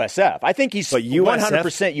referring to USF. I think he's 100%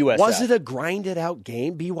 USF. Was it a grinded out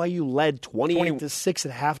game? BYU led 28-6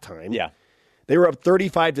 at halftime. Yeah. They were up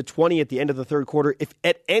 35-20 at the end of the third quarter. If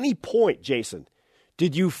at any point, Jason,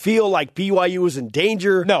 did you feel like BYU was in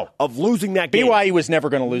danger of losing that game? BYU was never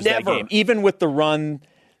going to lose that game, even with the run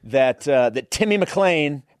that Timmy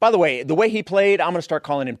McClain. By the way he played, I'm going to start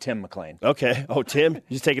calling him Tim McClain. Okay. Oh, Tim,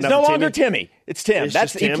 he's taking up. It's no longer Timmy. It's Tim. Tim?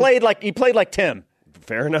 He played like Tim.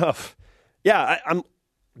 Fair enough. Yeah,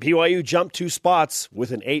 BYU jumped 2 spots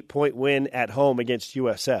with an 8-point win at home against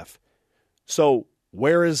USF. So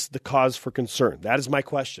where is the cause for concern? That is my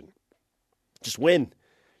question. Just win.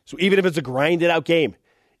 So even if it's a grinded-out game,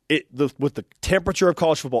 with the temperature of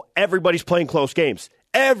college football, everybody's playing close games.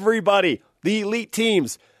 Everybody, the elite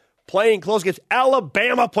teams, playing close games.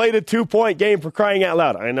 Alabama played a 2-point game, for crying out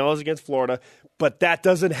loud. I know it was against Florida, but that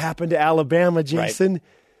doesn't happen to Alabama, Jason. Right.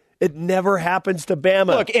 It never happens to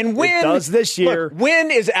Bama. Look, and when it does this year. Look,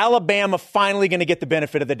 when is Alabama finally going to get the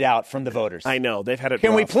benefit of the doubt from the voters? I know. They've had it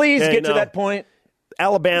Can rough. we please get to that point?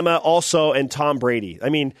 Alabama also and Tom Brady. I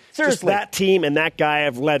mean, seriously, that team and that guy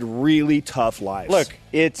have led really tough lives. Look,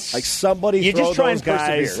 it's like somebody you throw just try those and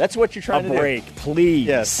persevere. guys That's what you're trying a to break, do. Please.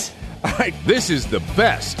 Yes. All right. This is the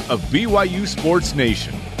best of BYU Sports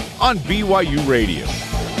Nation on BYU Radio.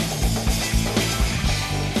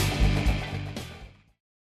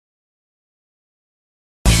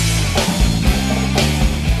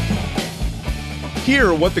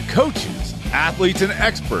 Hear what the coaches, athletes, and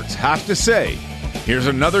experts have to say. Here's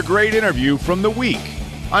another great interview from the week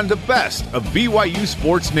on the best of BYU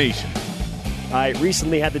Sports Nation. I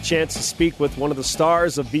recently had the chance to speak with one of the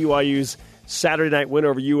stars of BYU's Saturday night win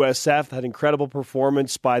over USF. That incredible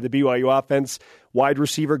performance by the BYU offense. Wide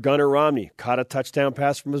receiver Gunnar Romney caught a touchdown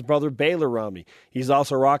pass from his brother Baylor Romney. He's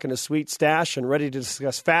also rocking a sweet stash and ready to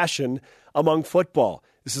discuss fashion among football.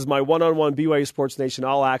 This is my one-on-one BYU Sports Nation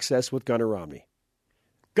All Access with Gunnar Romney.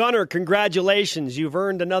 Gunnar, congratulations. You've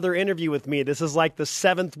earned another interview with me. This is like the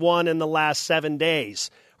 7th one in the last 7 days.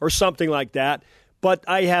 or something like that. But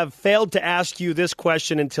I have failed to ask you this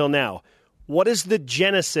question until now. What is the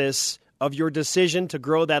genesis of your decision to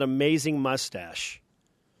grow that amazing mustache?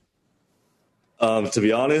 To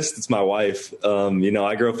be honest, it's my wife.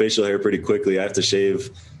 I grow facial hair pretty quickly. I have to shave,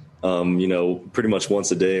 pretty much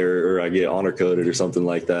once a day or I get honor coded or something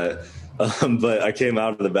like that. But I came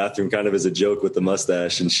out of the bathroom kind of as a joke with the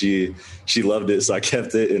mustache, and she loved it, so I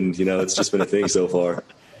kept it, and, it's just been a thing so far.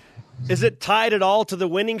 Is it tied at all to the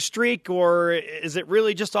winning streak, or is it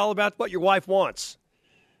really just all about what your wife wants?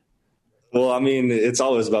 Well, I mean, it's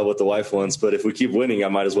always about what the wife wants, but if we keep winning, I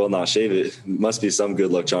might as well not shave it. Must be some good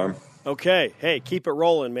luck charm. Okay. Hey, keep it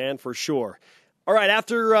rolling, man, for sure. All right,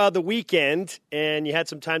 after the weekend, and you had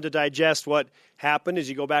some time to digest what happened as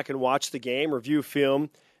you go back and watch the game, review film,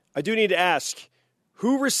 I do need to ask,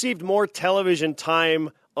 who received more television time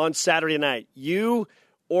on Saturday night, you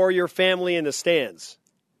or your family in the stands?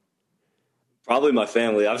 Probably my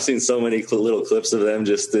family. I've seen so many little clips of them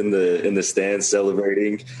just in the stands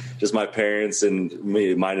celebrating. Just my parents and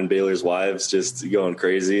mine and Baylor's wives just going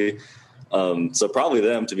crazy. So probably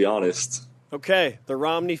them, to be honest. Okay, the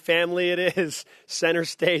Romney family it is, center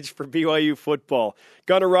stage for BYU football.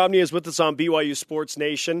 Gunnar Romney is with us on BYU Sports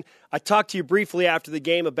Nation. I talked to you briefly after the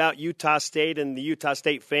game about Utah State and the Utah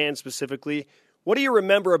State fans specifically. What do you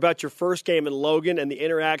remember about your first game in Logan and the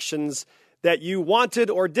interactions that you wanted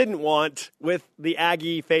or didn't want with the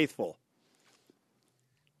Aggie faithful?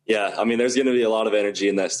 Yeah, I mean, there's going to be a lot of energy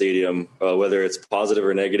in that stadium, whether it's positive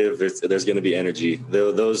or negative. There's going to be energy.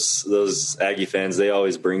 Those Aggie fans, they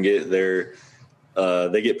always bring it.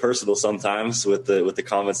 They get personal sometimes with the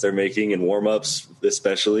comments they're making in warm-ups,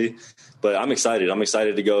 especially. But I'm excited. I'm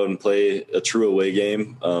excited to go and play a true away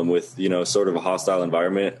game with sort of a hostile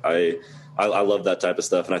environment. I love that type of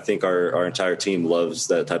stuff, and I think our entire team loves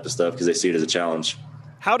that type of stuff because they see it as a challenge.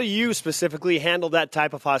 How do you specifically handle that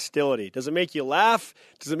type of hostility? Does it make you laugh?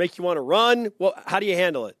 Does it make you want to run? Well, how do you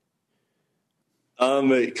handle it?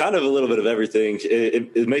 Kind of a little bit of everything.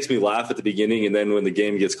 It makes me laugh at the beginning, and then when the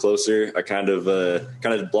game gets closer, I kind of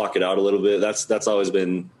block it out a little bit. That's always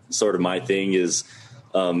been sort of my thing is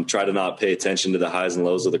try to not pay attention to the highs and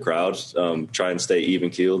lows of the crowd. Try and stay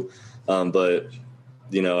even keeled. But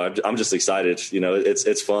I'm just excited.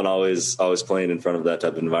 It's fun always playing in front of that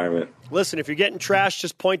type of environment. Listen, if you're getting trashed,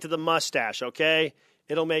 just point to the mustache, okay?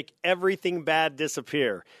 It'll make everything bad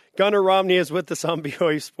disappear. Gunnar Romney is with us on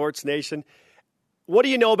BYU Sports Nation. What do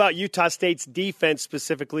you know about Utah State's defense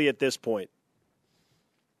specifically at this point?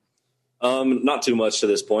 Not too much to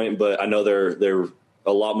this point, but I know they're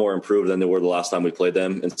a lot more improved than they were the last time we played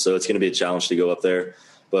them, and so it's going to be a challenge to go up there.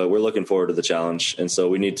 But we're looking forward to the challenge, and so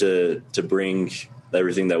we need to bring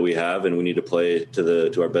everything that we have, and we need to play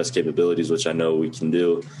to our best capabilities, which I know we can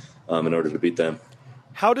do in order to beat them.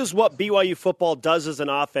 How does what BYU football does as an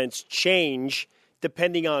offense change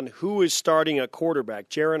depending on who is starting at quarterback,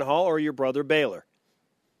 Jaren Hall or your brother Baylor?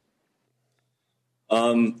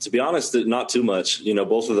 To be honest, not too much.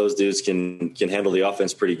 Both of those dudes can handle the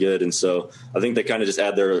offense pretty good, and so I think they kind of just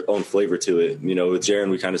add their own flavor to it. With Jaren,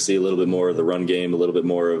 we kind of see a little bit more of the run game, a little bit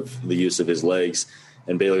more of the use of his legs,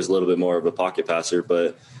 and Baylor's a little bit more of a pocket passer.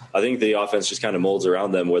 But I think the offense just kind of molds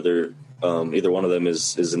around them, whether either one of them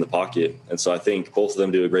is in the pocket, and so I think both of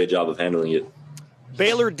them do a great job of handling it.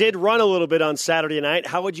 Baylor did run a little bit on Saturday night.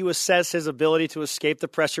 How would you assess his ability to escape the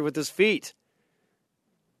pressure with his feet?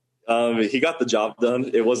 He got the job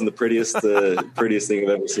done. It wasn't the prettiest thing I've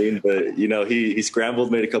ever seen, but he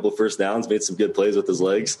scrambled, made a couple of first downs, made some good plays with his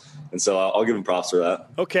legs, and so I'll give him props for that.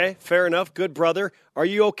 Okay, fair enough. Good brother. Are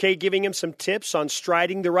you okay giving him some tips on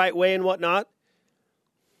striding the right way and whatnot?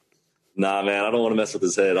 Nah, man, I don't want to mess with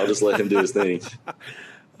his head. I'll just let him do his thing.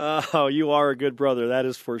 Oh, you are a good brother. That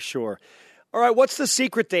is for sure. All right, what's the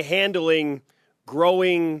secret to handling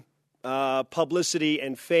growing publicity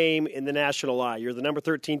and fame in the national eye? You're the number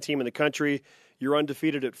 13 team in the country. You're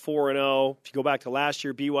undefeated at 4-0. If you go back to last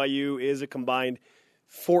year, BYU is a combined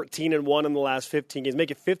 14-1 in the last 15 games.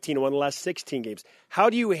 Make it 15-1 in the last 16 games. How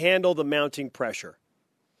do you handle the mounting pressure?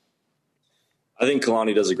 I think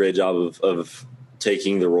Kalani does a great job of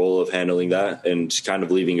taking the role of handling that and kind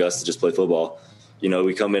of leaving us to just play football.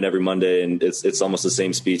 We come in every Monday, and it's almost the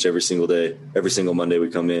same speech every single day. Every single Monday we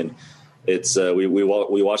come in. It's we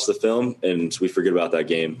watch the film and we forget about that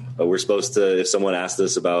game. We're supposed to, if someone asked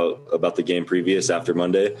us about the game previous after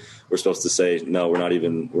Monday, we're supposed to say no. We're not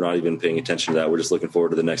even paying attention to that. We're just looking forward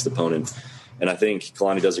to the next opponent. And I think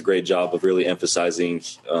Kalani does a great job of really emphasizing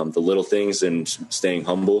the little things and staying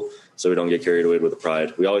humble, so we don't get carried away with the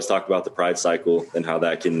pride. We always talk about the pride cycle and how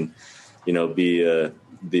that can, be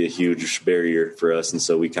a huge barrier for us, and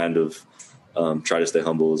so we kind of try to stay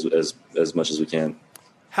humble as much as we can.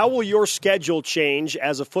 How will your schedule change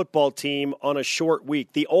as a football team on a short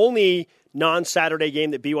week? The only non-Saturday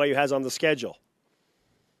game that BYU has on the schedule.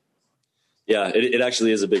 Yeah, it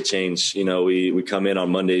actually is a big change. We come in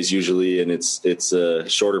on Mondays usually, and it's a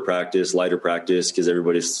shorter practice, lighter practice because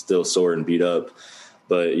everybody's still sore and beat up.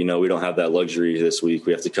 But, we don't have that luxury this week.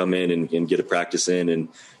 We have to come in and get a practice in and,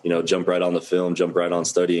 jump right on the film, jump right on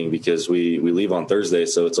studying because we leave on Thursday.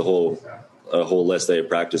 So it's a whole less day of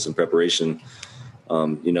practice and preparation.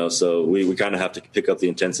 So we kind of have to pick up the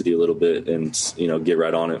intensity a little bit and, get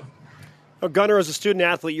right on it. Now, Gunnar, as a student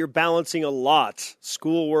athlete, you're balancing a lot,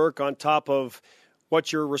 schoolwork on top of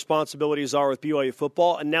what your responsibilities are with BYU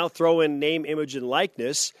football, and now throw in name, image, and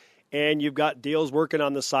likeness, and you've got deals working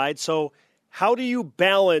on the side. So how do you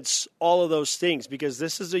balance all of those things? Because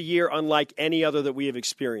this is a year unlike any other that we have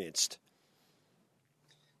experienced.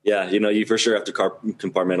 Yeah, you for sure have to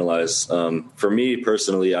compartmentalize. For me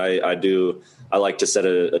personally, I like to set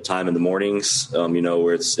a time in the mornings,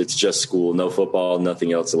 where it's just school, no football,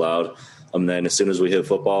 nothing else allowed. Then as soon as we hit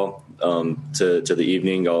football to the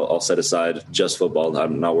evening, I'll set aside just football.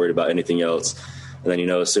 I'm not worried about anything else. And then,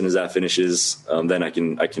 as soon as that finishes, then I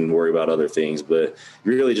can worry about other things. But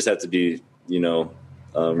you really just have to be,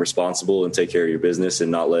 responsible and take care of your business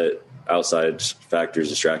and not let outside factors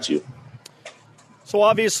distract you. So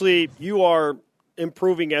obviously you are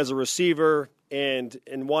improving as a receiver and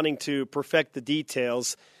wanting to perfect the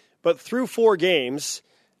details. But through 4 games,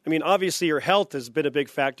 obviously your health has been a big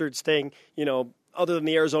factor. It's staying, other than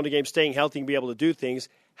the Arizona game, staying healthy and be able to do things.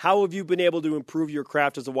 How have you been able to improve your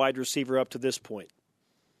craft as a wide receiver up to this point?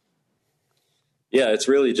 Yeah, it's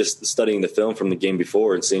really just studying the film from the game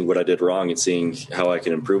before and seeing what I did wrong and seeing how I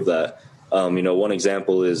can improve that. One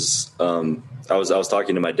example is I was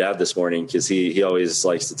talking to my dad this morning because he always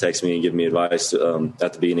likes to text me and give me advice at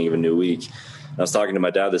the beginning of a new week. And I was talking to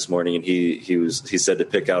my dad this morning, and he said to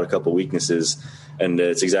pick out a couple weaknesses, and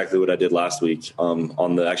it's exactly what I did last week.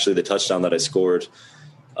 On the touchdown that I scored,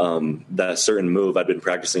 that certain move I'd been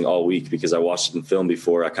practicing all week because I watched it in film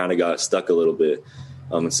before. I kind of got stuck a little bit.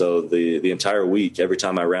 And so the entire week, every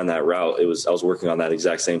time I ran that route, I was working on that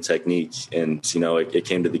exact same technique, and it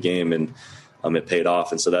came to the game and it paid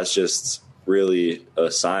off. And so that's just really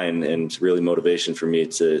a sign and really motivation for me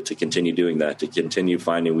to continue doing that, to continue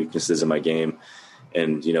finding weaknesses in my game,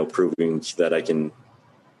 and proving that I can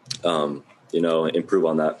improve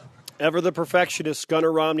on that. Ever the perfectionist,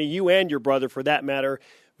 Gunnar Romney, you and your brother for that matter,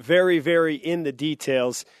 very, very in the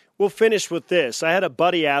details. We'll finish with this. I had a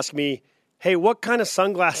buddy ask me, hey, what kind of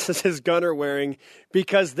sunglasses is Gunnar wearing?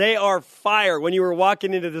 Because they are fire when you were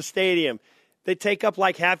walking into the stadium. They take up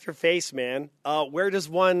like half your face, man. Where does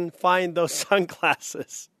one find those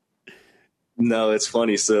sunglasses? No, it's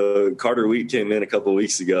funny. So Carter Wheat came in a couple of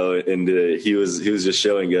weeks ago, and he was just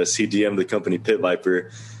showing us. He DM'd the company Pit Viper,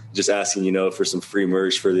 just asking, for some free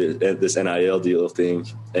merch for this NIL deal thing.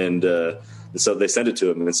 And so they sent it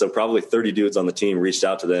to him. And so probably 30 dudes on the team reached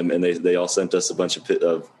out to them, and they all sent us a bunch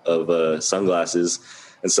of sunglasses.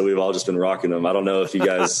 And so we've all just been rocking them. I don't know if you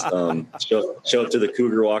guys show up to the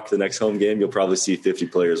Cougar Walk the next home game. You'll probably see 50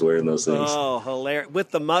 players wearing those things. Oh, hilarious.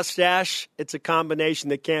 With the mustache, it's a combination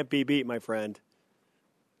that can't be beat, my friend.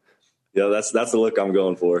 Yeah, that's the look I'm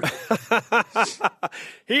going for.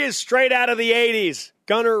 He is straight out of the 80s.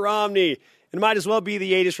 Gunnar Romney. It might as well be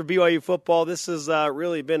the 80s for BYU football. This has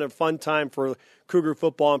really been a fun time for Cougar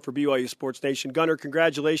football and for BYU Sports Nation. Gunnar,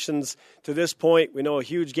 congratulations to this point. We know a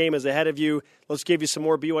huge game is ahead of you. Let's give you some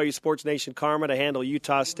more BYU Sports Nation karma to handle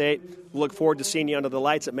Utah State. We look forward to seeing you under the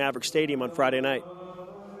lights at Maverick Stadium on Friday night.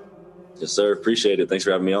 Yes, sir. Appreciate it. Thanks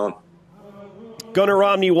for having me on. Gunnar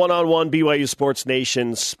Romney, one-on-one BYU Sports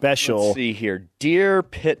Nation special. Let's see here. Dear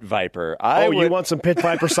Pit Viper. You want some Pit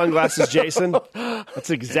Viper sunglasses, Jason? That's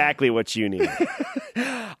exactly what you need.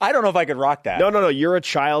 I don't know if I could rock that. No. You're a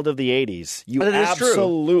child of the 80s. You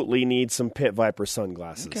absolutely need some Pit Viper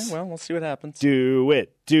sunglasses. Okay, well, we'll see what happens. Do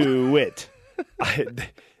it.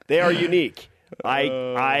 They are unique.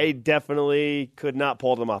 I definitely could not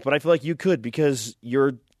pull them off, but I feel like you could because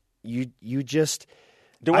you just...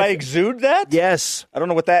 Do I exude that? Yes. I don't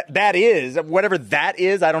know what that is. Whatever that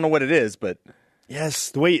is, I don't know what it is, but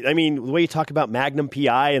yes, the way you talk about Magnum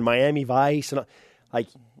PI and Miami Vice and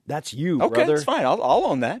that's you, brother. Okay, it's fine. I'll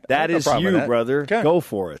own that. That is you, brother. Okay. Go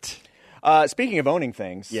for it. Speaking of owning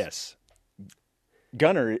things, yes,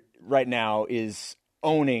 Gunnar right now is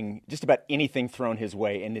owning just about anything thrown his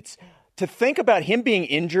way, and it's to think about him being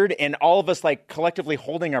injured and all of us collectively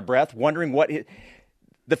holding our breath, wondering what.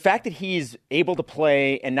 The fact that he's able to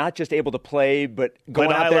play, and not just able to play, but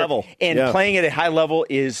going out there level. And playing at a high level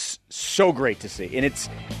is so great to see. And it's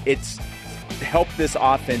help this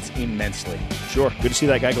offense immensely. Sure. Good to see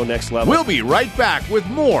that guy go next level. We'll be right back with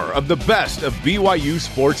more of the best of BYU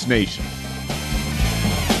Sports Nation.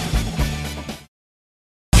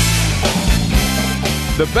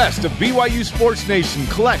 The best of BYU Sports Nation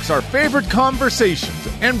collects our favorite conversations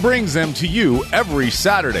and brings them to you every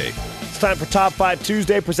Saturday. It's time for Top 5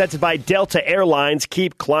 Tuesday, presented by Delta Airlines.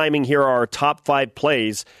 Keep climbing. Here are our top 5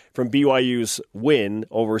 plays from BYU's win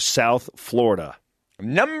over South Florida.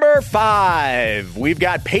 Number 5, we've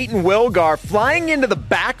got Peyton Wilgar flying into the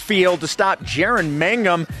backfield to stop Jaron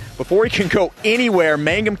Mangum before he can go anywhere.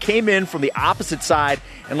 Mangum came in from the opposite side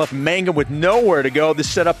and left Mangum with nowhere to go. This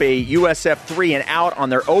set up a USF 3 and out on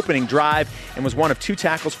their opening drive and was one of 2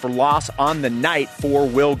 tackles for loss on the night for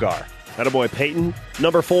Wilgar. Attaboy, Peyton.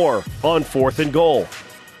 Number 4, on 4th and goal.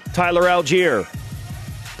 Tyler Algier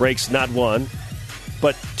breaks not 1,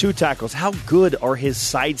 but 2 tackles. How good are his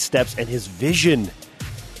sidesteps and his vision?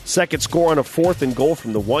 Second score on a 4th and goal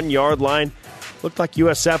from the 1-yard line. Looked like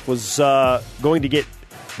USF was going to get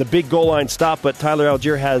the big goal line stop, but Tyler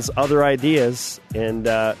Algier has other ideas, and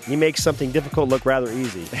he makes something difficult look rather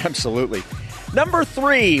easy. Absolutely. Number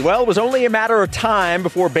 3, well, it was only a matter of time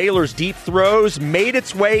before Baylor's deep throws made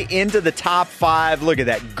its way into the top 5. Look at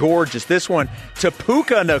that, gorgeous. This one to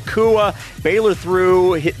Puka Nacua. Baylor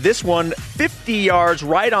threw this one 50 yards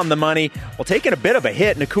right on the money. While taking a bit of a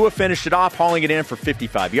hit, Nacua finished it off, hauling it in for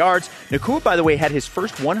 55 yards. Nacua, by the way, had his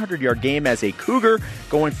first 100-yard game as a Cougar,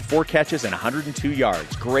 going for 4 catches and 102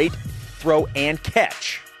 yards. Great throw and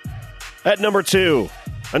catch. At number 2,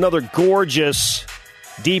 another gorgeous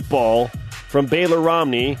deep ball from Baylor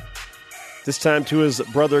Romney, this time to his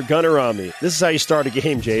brother Gunnar Romney. This is how you start a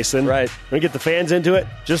game, Jason. Right. Want to get the fans into it?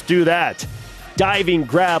 Just do that. Diving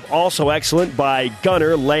grab, also excellent by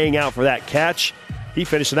Gunnar, laying out for that catch. He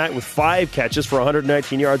finished the night with 5 catches for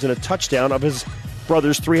 119 yards and a touchdown of his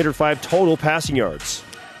brother's 305 total passing yards.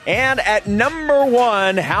 And at number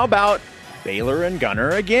 1, how about Baylor and Gunnar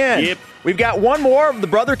again? Yep. We've got one more of the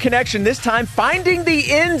brother connection, this time finding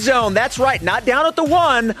the end zone. That's right, not down at the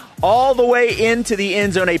 1, all the way into the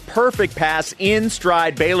end zone. A perfect pass in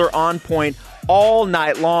stride. Baylor on point all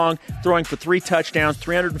night long, throwing for 3 touchdowns,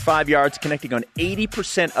 305 yards, connecting on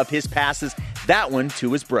 80% of his passes. That one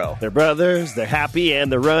to his bro. They're brothers, they're happy,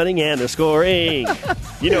 and they're running, and they're scoring.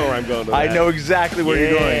 You know where I'm going with that. I know exactly where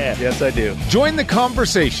you're going. Yes, I do. Join the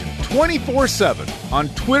conversation 24/7 on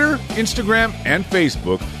Twitter, Instagram, and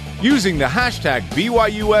Facebook using the hashtag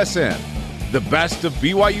BYUSN. The best of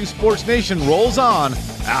BYU Sports Nation rolls on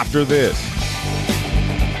after this.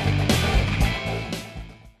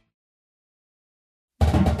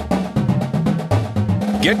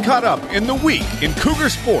 Get caught up in the week in Cougar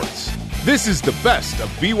Sports. This is the best of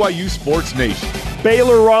BYU Sports Nation.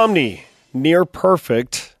 Baylor Romney, near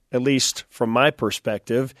perfect, at least from my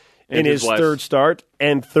perspective, in his third start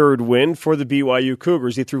and third win for the BYU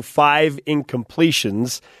Cougars. He threw 5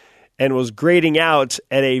 incompletions and was grading out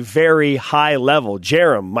at a very high level.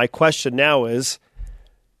 Jerem, my question now is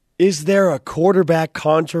there a quarterback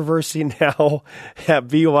controversy now at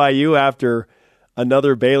BYU after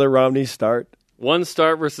another Baylor Romney start? 1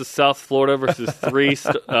 start versus South Florida versus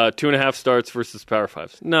 2.5 starts versus Power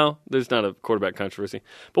 5s. No, there's not a quarterback controversy.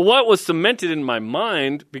 But what was cemented in my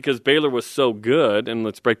mind, because Baylor was so good, and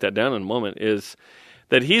let's break that down in a moment, is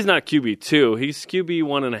that he's not QB2, he's QB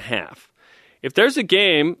 1.5. If there's a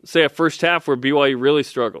game, say a first half, where BYU really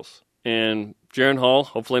struggles, and Jaron Hall,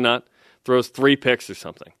 hopefully not, throws 3 picks or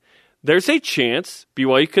something, there's a chance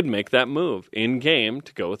BYU could make that move in-game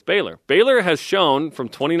to go with Baylor. Baylor has shown from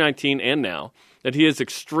 2019 and now that he is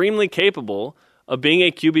extremely capable of being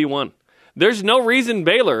a QB1. There's no reason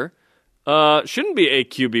Baylor shouldn't be a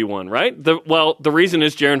QB1, right? The reason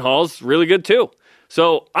is Jaron Hall's really good too.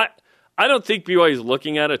 So I don't think BYU is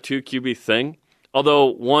looking at a 2 QB thing, although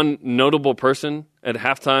one notable person at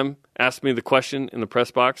halftime asked me the question in the press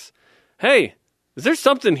box, hey, is there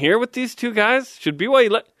something here with these 2 guys? Should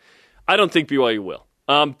BYU I don't think BYU will.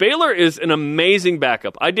 Baylor is an amazing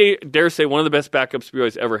backup. I dare say one of the best backups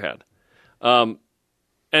BYU's ever had.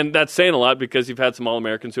 And that's saying a lot because you've had some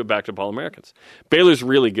All-Americans who have backed up All-Americans. Baylor's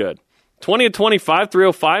really good. 20 of 25,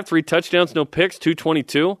 305, 3 touchdowns, no picks,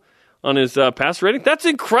 222 on his pass rating. That's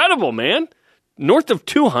incredible, man. North of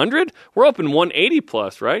 200? We're up in 180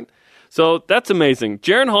 plus, right? So that's amazing.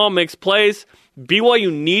 Jaron Hall makes plays.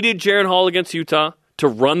 BYU needed Jaron Hall against Utah to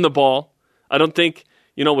run the ball. I don't think,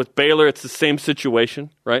 with Baylor, it's the same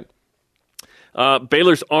situation, right?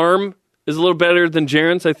 Baylor's arm is a little better than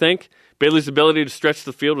Jaron's, I think. Baylor's ability to stretch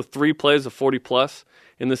the field with 3 plays of 40-plus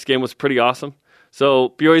in this game was pretty awesome. So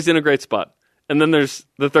BYU's in a great spot. And then there's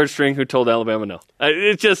the third string who told Alabama no.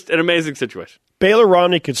 It's just an amazing situation. Baylor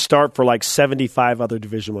Romney could start for like 75 other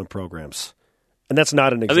Division I programs. And that's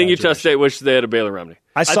not an I exaggeration. think Utah State wishes they had a Baylor Romney.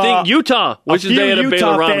 I think Utah wishes they had a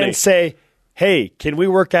Baylor Romney. Fans say, hey, can we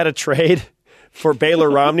work out a trade for Baylor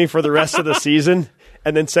Romney for the rest of the season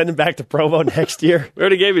and then send him back to Provo next year? We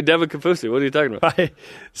already gave you Devin Kafusi. What are you talking about? Right.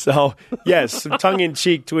 So, yes, some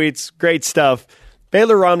tongue-in-cheek tweets, great stuff.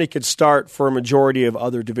 Baylor Romney could start for a majority of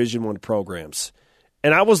other Division I programs.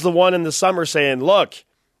 And I was the one in the summer saying, look,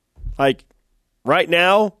 like right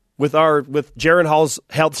now with Jaren Hall's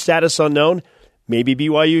health status unknown, maybe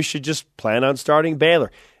BYU should just plan on starting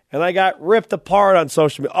Baylor. And I got ripped apart on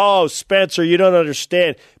social media. Oh, Spencer, you don't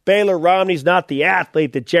understand. Baylor Romney's not the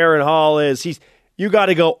athlete that Jaren Hall is. You got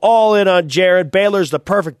to go all in on Jaren. Baylor's the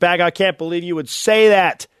perfect bag. I can't believe you would say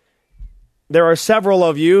that. There are several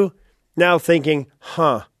of you now thinking,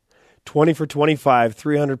 20 for 25,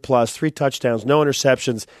 300 plus, 3 touchdowns, no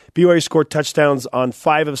interceptions. BYU scored touchdowns on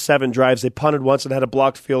 5 of 7 drives. They punted once and had a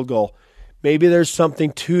blocked field goal. Maybe there's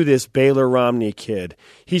something to this Baylor Romney kid.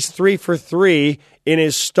 He's 3 for 3 in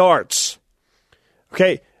his starts.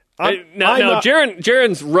 Okay.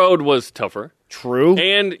 Jaren's road was tougher. True.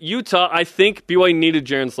 And Utah, I think BYU needed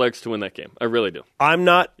Jaren's legs to win that game. I really do. I am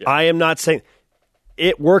not saying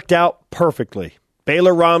it worked out perfectly.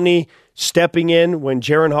 Baylor Romney stepping in when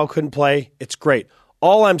Jaren Hall couldn't play, it's great.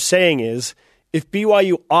 All I'm saying is if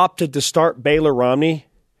BYU opted to start Baylor Romney,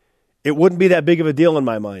 it wouldn't be that big of a deal in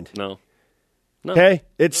my mind. No. Okay?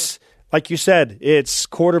 It's, like you said, it's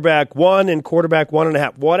quarterback 1 and quarterback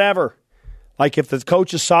 1.5, whatever. Like if the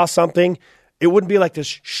coaches saw something, it wouldn't be like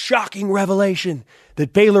this shocking revelation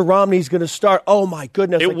that Baylor Romney's going to start. Oh, my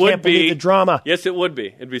goodness, I can't believe the drama. Yes, it would be.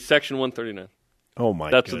 It'd be Section 139. Oh,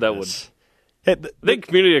 my goodness. That's what that would be. I think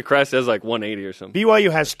Community of Christ has like 180 or something.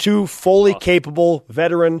 BYU has 2 fully capable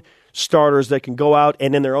veteran starters that can go out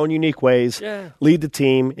and in their own unique ways lead the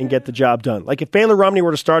team and get the job done. Like if Baylor Romney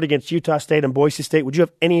were to start against Utah State and Boise State, would you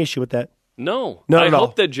have any issue with that? No. Not at all. I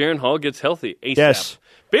hope that Jaren Hall gets healthy ASAP. Yes.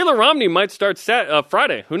 Baylor Romney might start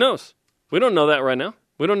Friday. Who knows? We don't know that right now.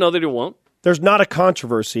 We don't know that he won't. There's not a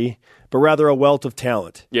controversy, but rather a wealth of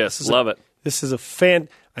talent. Yes, love it. This is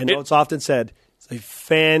I know it's often said, it's a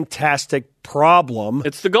fantastic problem.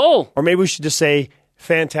 It's the goal. Or maybe we should just say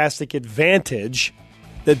fantastic advantage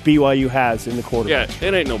that BYU has in the quarterback. Yeah,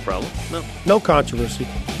 it ain't no problem. No controversy.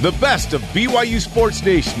 The best of BYU Sports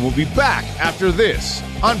Nation will be back after this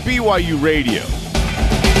on BYU Radio.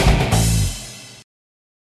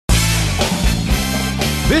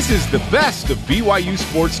 This is the best of BYU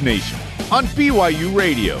Sports Nation on BYU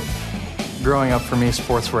Radio. Growing up for me,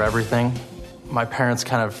 sports were everything. My parents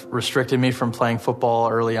kind of restricted me from playing football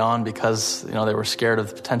early on because, they were scared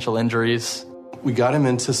of potential injuries. We got him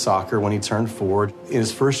into soccer when he turned 4. In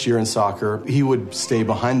his first year in soccer, he would stay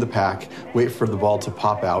behind the pack, wait for the ball to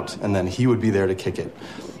pop out, and then he would be there to kick it.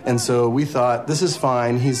 And so we thought, this is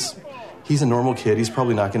fine. He's a normal kid. He's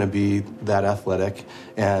probably not going to be that athletic.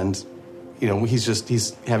 And,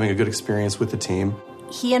 he's having a good experience with the team.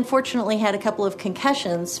 He unfortunately had a couple of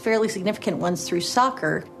concussions, fairly significant ones through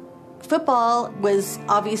soccer. Football was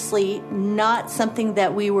obviously not something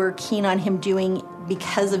that we were keen on him doing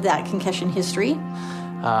because of that concussion history.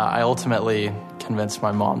 I ultimately convinced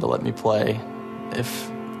my mom to let me play if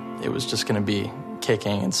it was just going to be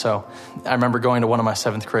kicking. And so I remember going to one of my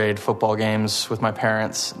 7th grade football games with my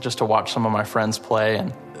parents just to watch some of my friends play.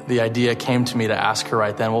 And the idea came to me to ask her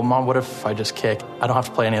right then, well, Mom, what if I just kick? I don't have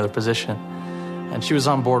to play any other position. And she was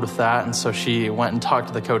on board with that. And so she went and talked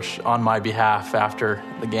to the coach on my behalf after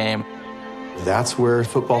the game. That's where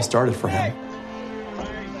football started for him.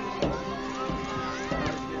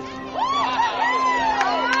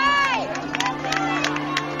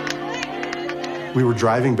 We were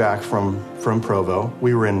driving back from Provo.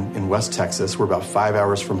 We were in West Texas. We're about 5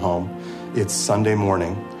 hours from home. It's Sunday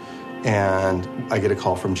morning, and I get a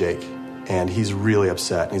call from Jake, and he's really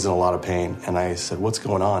upset, and he's in a lot of pain. And I said, what's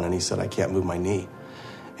going on? And he said, I can't move my knee.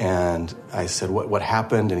 And I said, what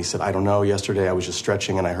happened? And he said, I don't know. Yesterday I was just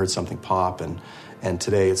stretching, and I heard something pop, and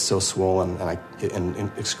today it's so swollen and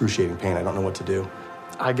in excruciating pain. I don't know what to do.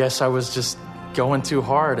 I guess I was just going too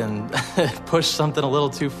hard and pushed something a little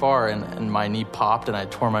too far, and my knee popped, and I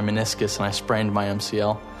tore my meniscus, and I sprained my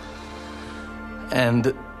MCL.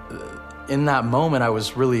 And in that moment, I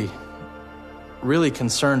was really, really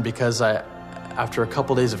concerned because after a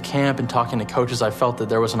couple days of camp and talking to coaches, I felt that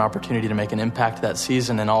there was an opportunity to make an impact that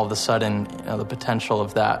season, and all of a sudden, the potential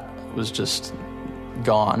of that was just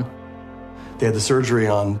gone. They had the surgery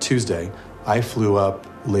on Tuesday. I flew up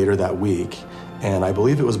later that week, and I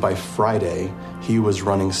believe it was by Friday, he was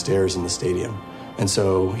running stairs in the stadium. And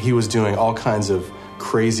so he was doing all kinds of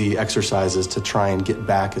crazy exercises to try and get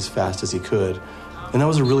back as fast as he could. And that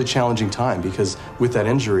was a really challenging time because with that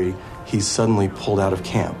injury, he suddenly pulled out of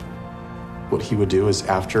camp. What he would do is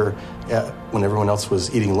when everyone else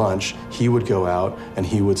was eating lunch, he would go out and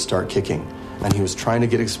he would start kicking. And he was trying to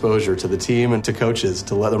get exposure to the team and to coaches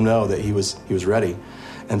to let them know that he was ready.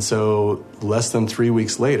 And so less than 3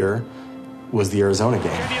 weeks later was the Arizona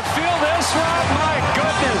game. Can you feel this, Rob? My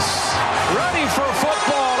goodness. Ready for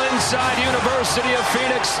football inside University of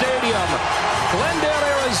Phoenix Stadium. Glendale,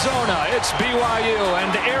 Arizona. It's BYU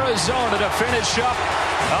and Arizona to finish up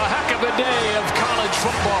a heck of a day of college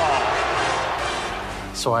football.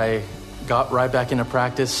 So I got right back into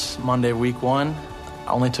practice Monday, week 1.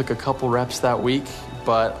 I only took a couple reps that week,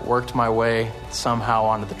 but worked my way somehow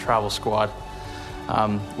onto the travel squad,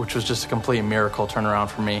 which was just a complete miracle turnaround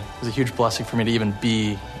for me. It was a huge blessing for me to even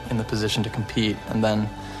be in the position to compete. And then,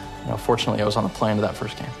 fortunately, I was on the plane to that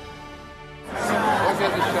first game. Look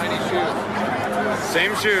at the shiny shoes.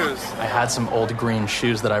 Same shoes. I had some old green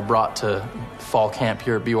shoes that I brought to fall camp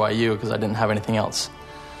here at BYU because I didn't have anything else.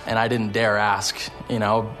 And I didn't dare ask,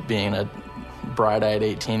 being a bright-eyed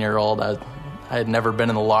 18-year-old, I had never been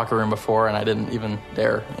in the locker room before, and I didn't even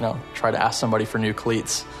dare, try to ask somebody for new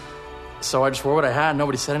cleats. So I just wore what I had.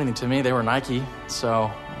 Nobody said anything to me. They were Nike, so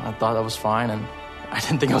I thought that was fine, and I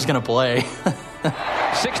didn't think I was going to play.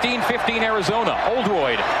 16-15 Arizona.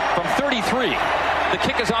 Oldroyd from 33. The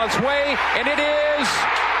kick is on its way, and it is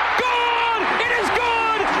good! It is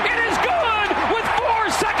good! It is good! With 4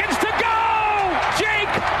 seconds to go! Jake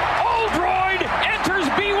Oldroyd enters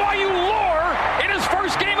BYU lore in his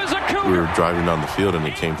first game as a Cougar. We were driving down the field, and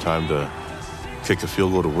it came time to kick a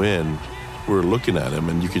field goal to win. We were looking at him,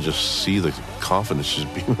 and you could just see the confidence just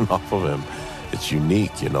beaming off of him. It's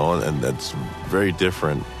unique, and that's very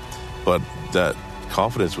different. But that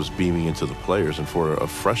confidence was beaming into the players, and for a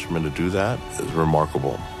freshman to do that is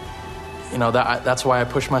remarkable. That's why I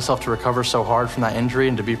pushed myself to recover so hard from that injury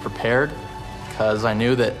and to be prepared, because I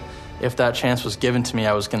knew that if that chance was given to me,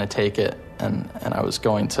 I was going to take it, and I was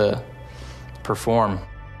going to perform.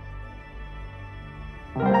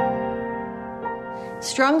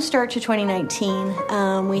 Strong start to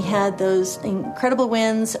 2019. We had those incredible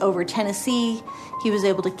wins over Tennessee. He was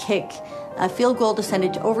able to kick a field goal to send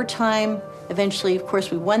it to overtime. Eventually, of course,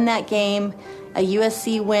 we won that game, a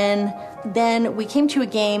USC win. Then we came to a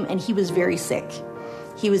game, and he was very sick.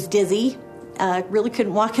 He was dizzy, really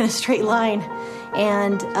couldn't walk in a straight line,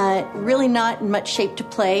 and really not in much shape to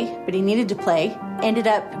play, but he needed to play. Ended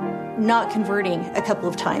up not converting a couple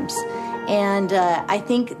of times. And I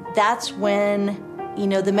think that's when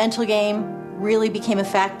the mental game really became a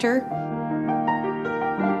factor.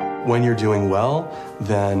 When you're doing well,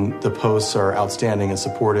 then the posts are outstanding and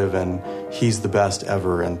supportive, and he's the best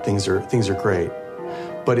ever, and things are great.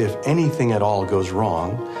 But if anything at all goes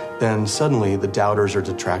wrong, then suddenly the doubters or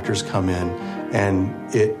detractors come in,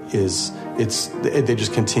 and they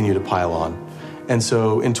just continue to pile on. And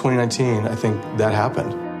so in 2019, I think that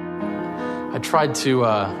happened. I tried to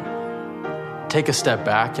take a step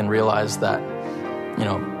back and realize that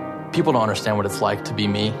people don't understand what it's like to be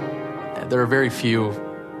me. There are very few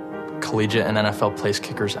collegiate and NFL place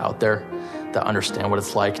kickers out there that understand what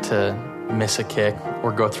it's like to miss a kick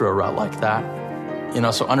or go through a rut like that.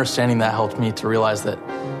 So understanding that helped me to realize that,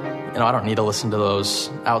 I don't need to listen to those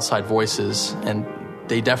outside voices, and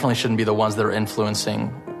they definitely shouldn't be the ones that are influencing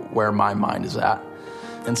where my mind is at.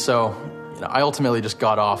 And so, I ultimately just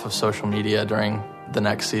got off of social media during the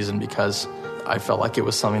next season because I felt like it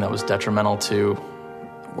was something that was detrimental to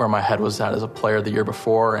where my head was at as a player the year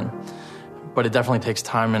before. But it definitely takes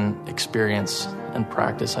time and experience and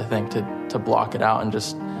practice, I think, to block it out and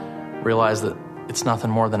just realize that it's nothing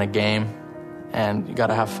more than a game, and you got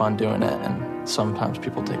to have fun doing it, and sometimes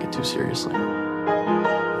people take it too seriously.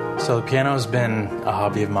 So the piano has been a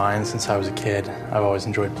hobby of mine since I was a kid. I've always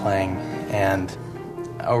enjoyed playing, and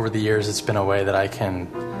over the years it's been a way that I can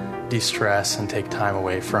de-stress and take time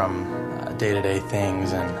away from day-to-day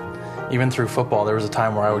things. And even through football, there was a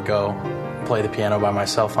time where I would go play the piano by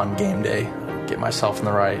myself on game day, get myself in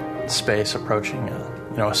the right space approaching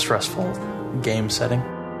a stressful game setting.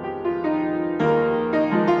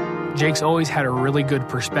 Jake's always had a really good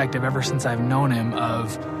perspective ever since I've known him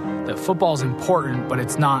of that football's important, but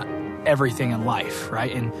it's not everything in life,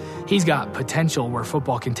 right? And he's got potential where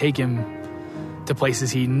football can take him to places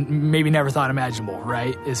he maybe never thought imaginable,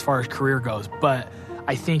 right, as far as career goes. But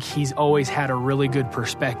I think he's always had a really good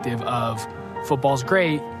perspective of football's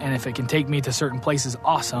great, and if it can take me to certain places,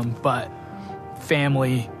 awesome, but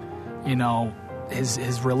family,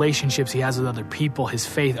 his relationships he has with other people, his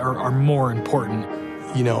faith are more important.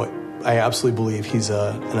 I absolutely believe he's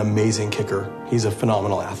an amazing kicker. He's a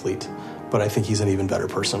phenomenal athlete, but I think he's an even better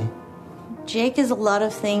person. Jake is a lot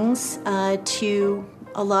of things to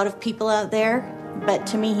a lot of people out there, but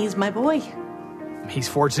to me, he's my boy. He's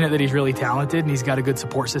fortunate that he's really talented and he's got a good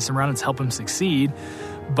support system around him to help him succeed,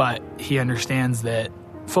 but he understands that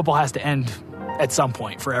football has to end at some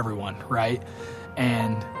point for everyone, right?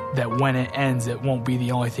 And that when it ends, it won't be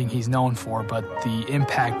the only thing he's known for, but the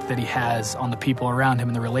impact that he has on the people around him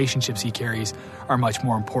and the relationships he carries are much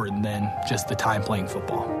more important than just the time playing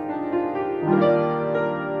football.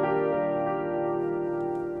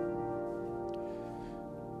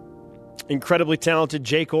 Incredibly talented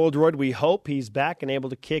Jake Oldroyd. We hope he's back and able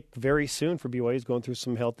to kick very soon for BYU. He's going through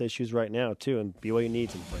some health issues right now, too, and BYU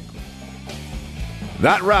needs him, frankly.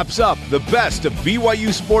 That wraps up the best of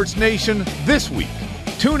BYU Sports Nation this week.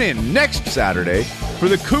 Tune in next Saturday for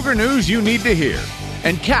the Cougar news you need to hear.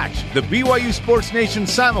 And catch the BYU Sports Nation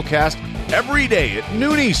simulcast every day at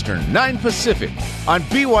noon Eastern, 9 Pacific on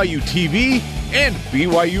BYU TV and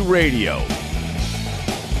BYU Radio.